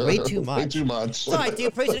podcasts way too much. Way too much. Sorry,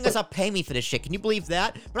 dude, President us up pay me for this shit. Can you believe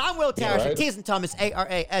that? But I'm Will Tarashuk, right? Teethan Thomas,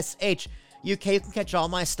 ARASHUK. You can catch all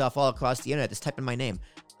my stuff all across the internet. Just type in my name.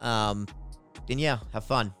 And yeah, have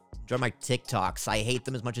fun. Enjoy my TikToks. I hate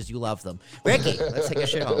them as much as you love them. Ricky, let's take a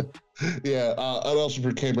shit home. Yeah, and also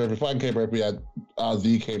for K Murphy, find K Murphy at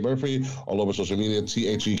the K Murphy all over social media.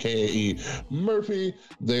 THEKAE Murphy.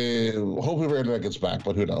 Hopefully our internet gets back,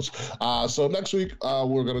 but who knows? So next week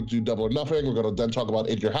we're gonna do Double or Nothing. We're gonna then talk about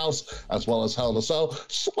In Your House as well as Hell in a Cell.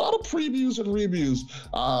 Just a lot of previews and reviews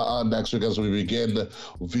next week as we begin the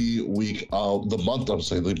month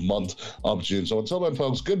of June. So until then,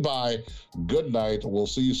 folks, goodbye, good night. We'll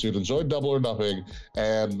see you soon. Enjoy Double or Nothing,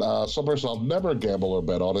 and some person I'll never gamble or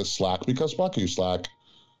bet on is Slack, because fuck you, Slack.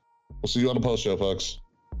 We'll see you on the post show, folks.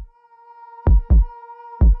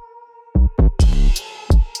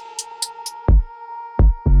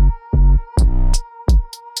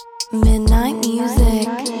 Midnight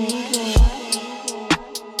music.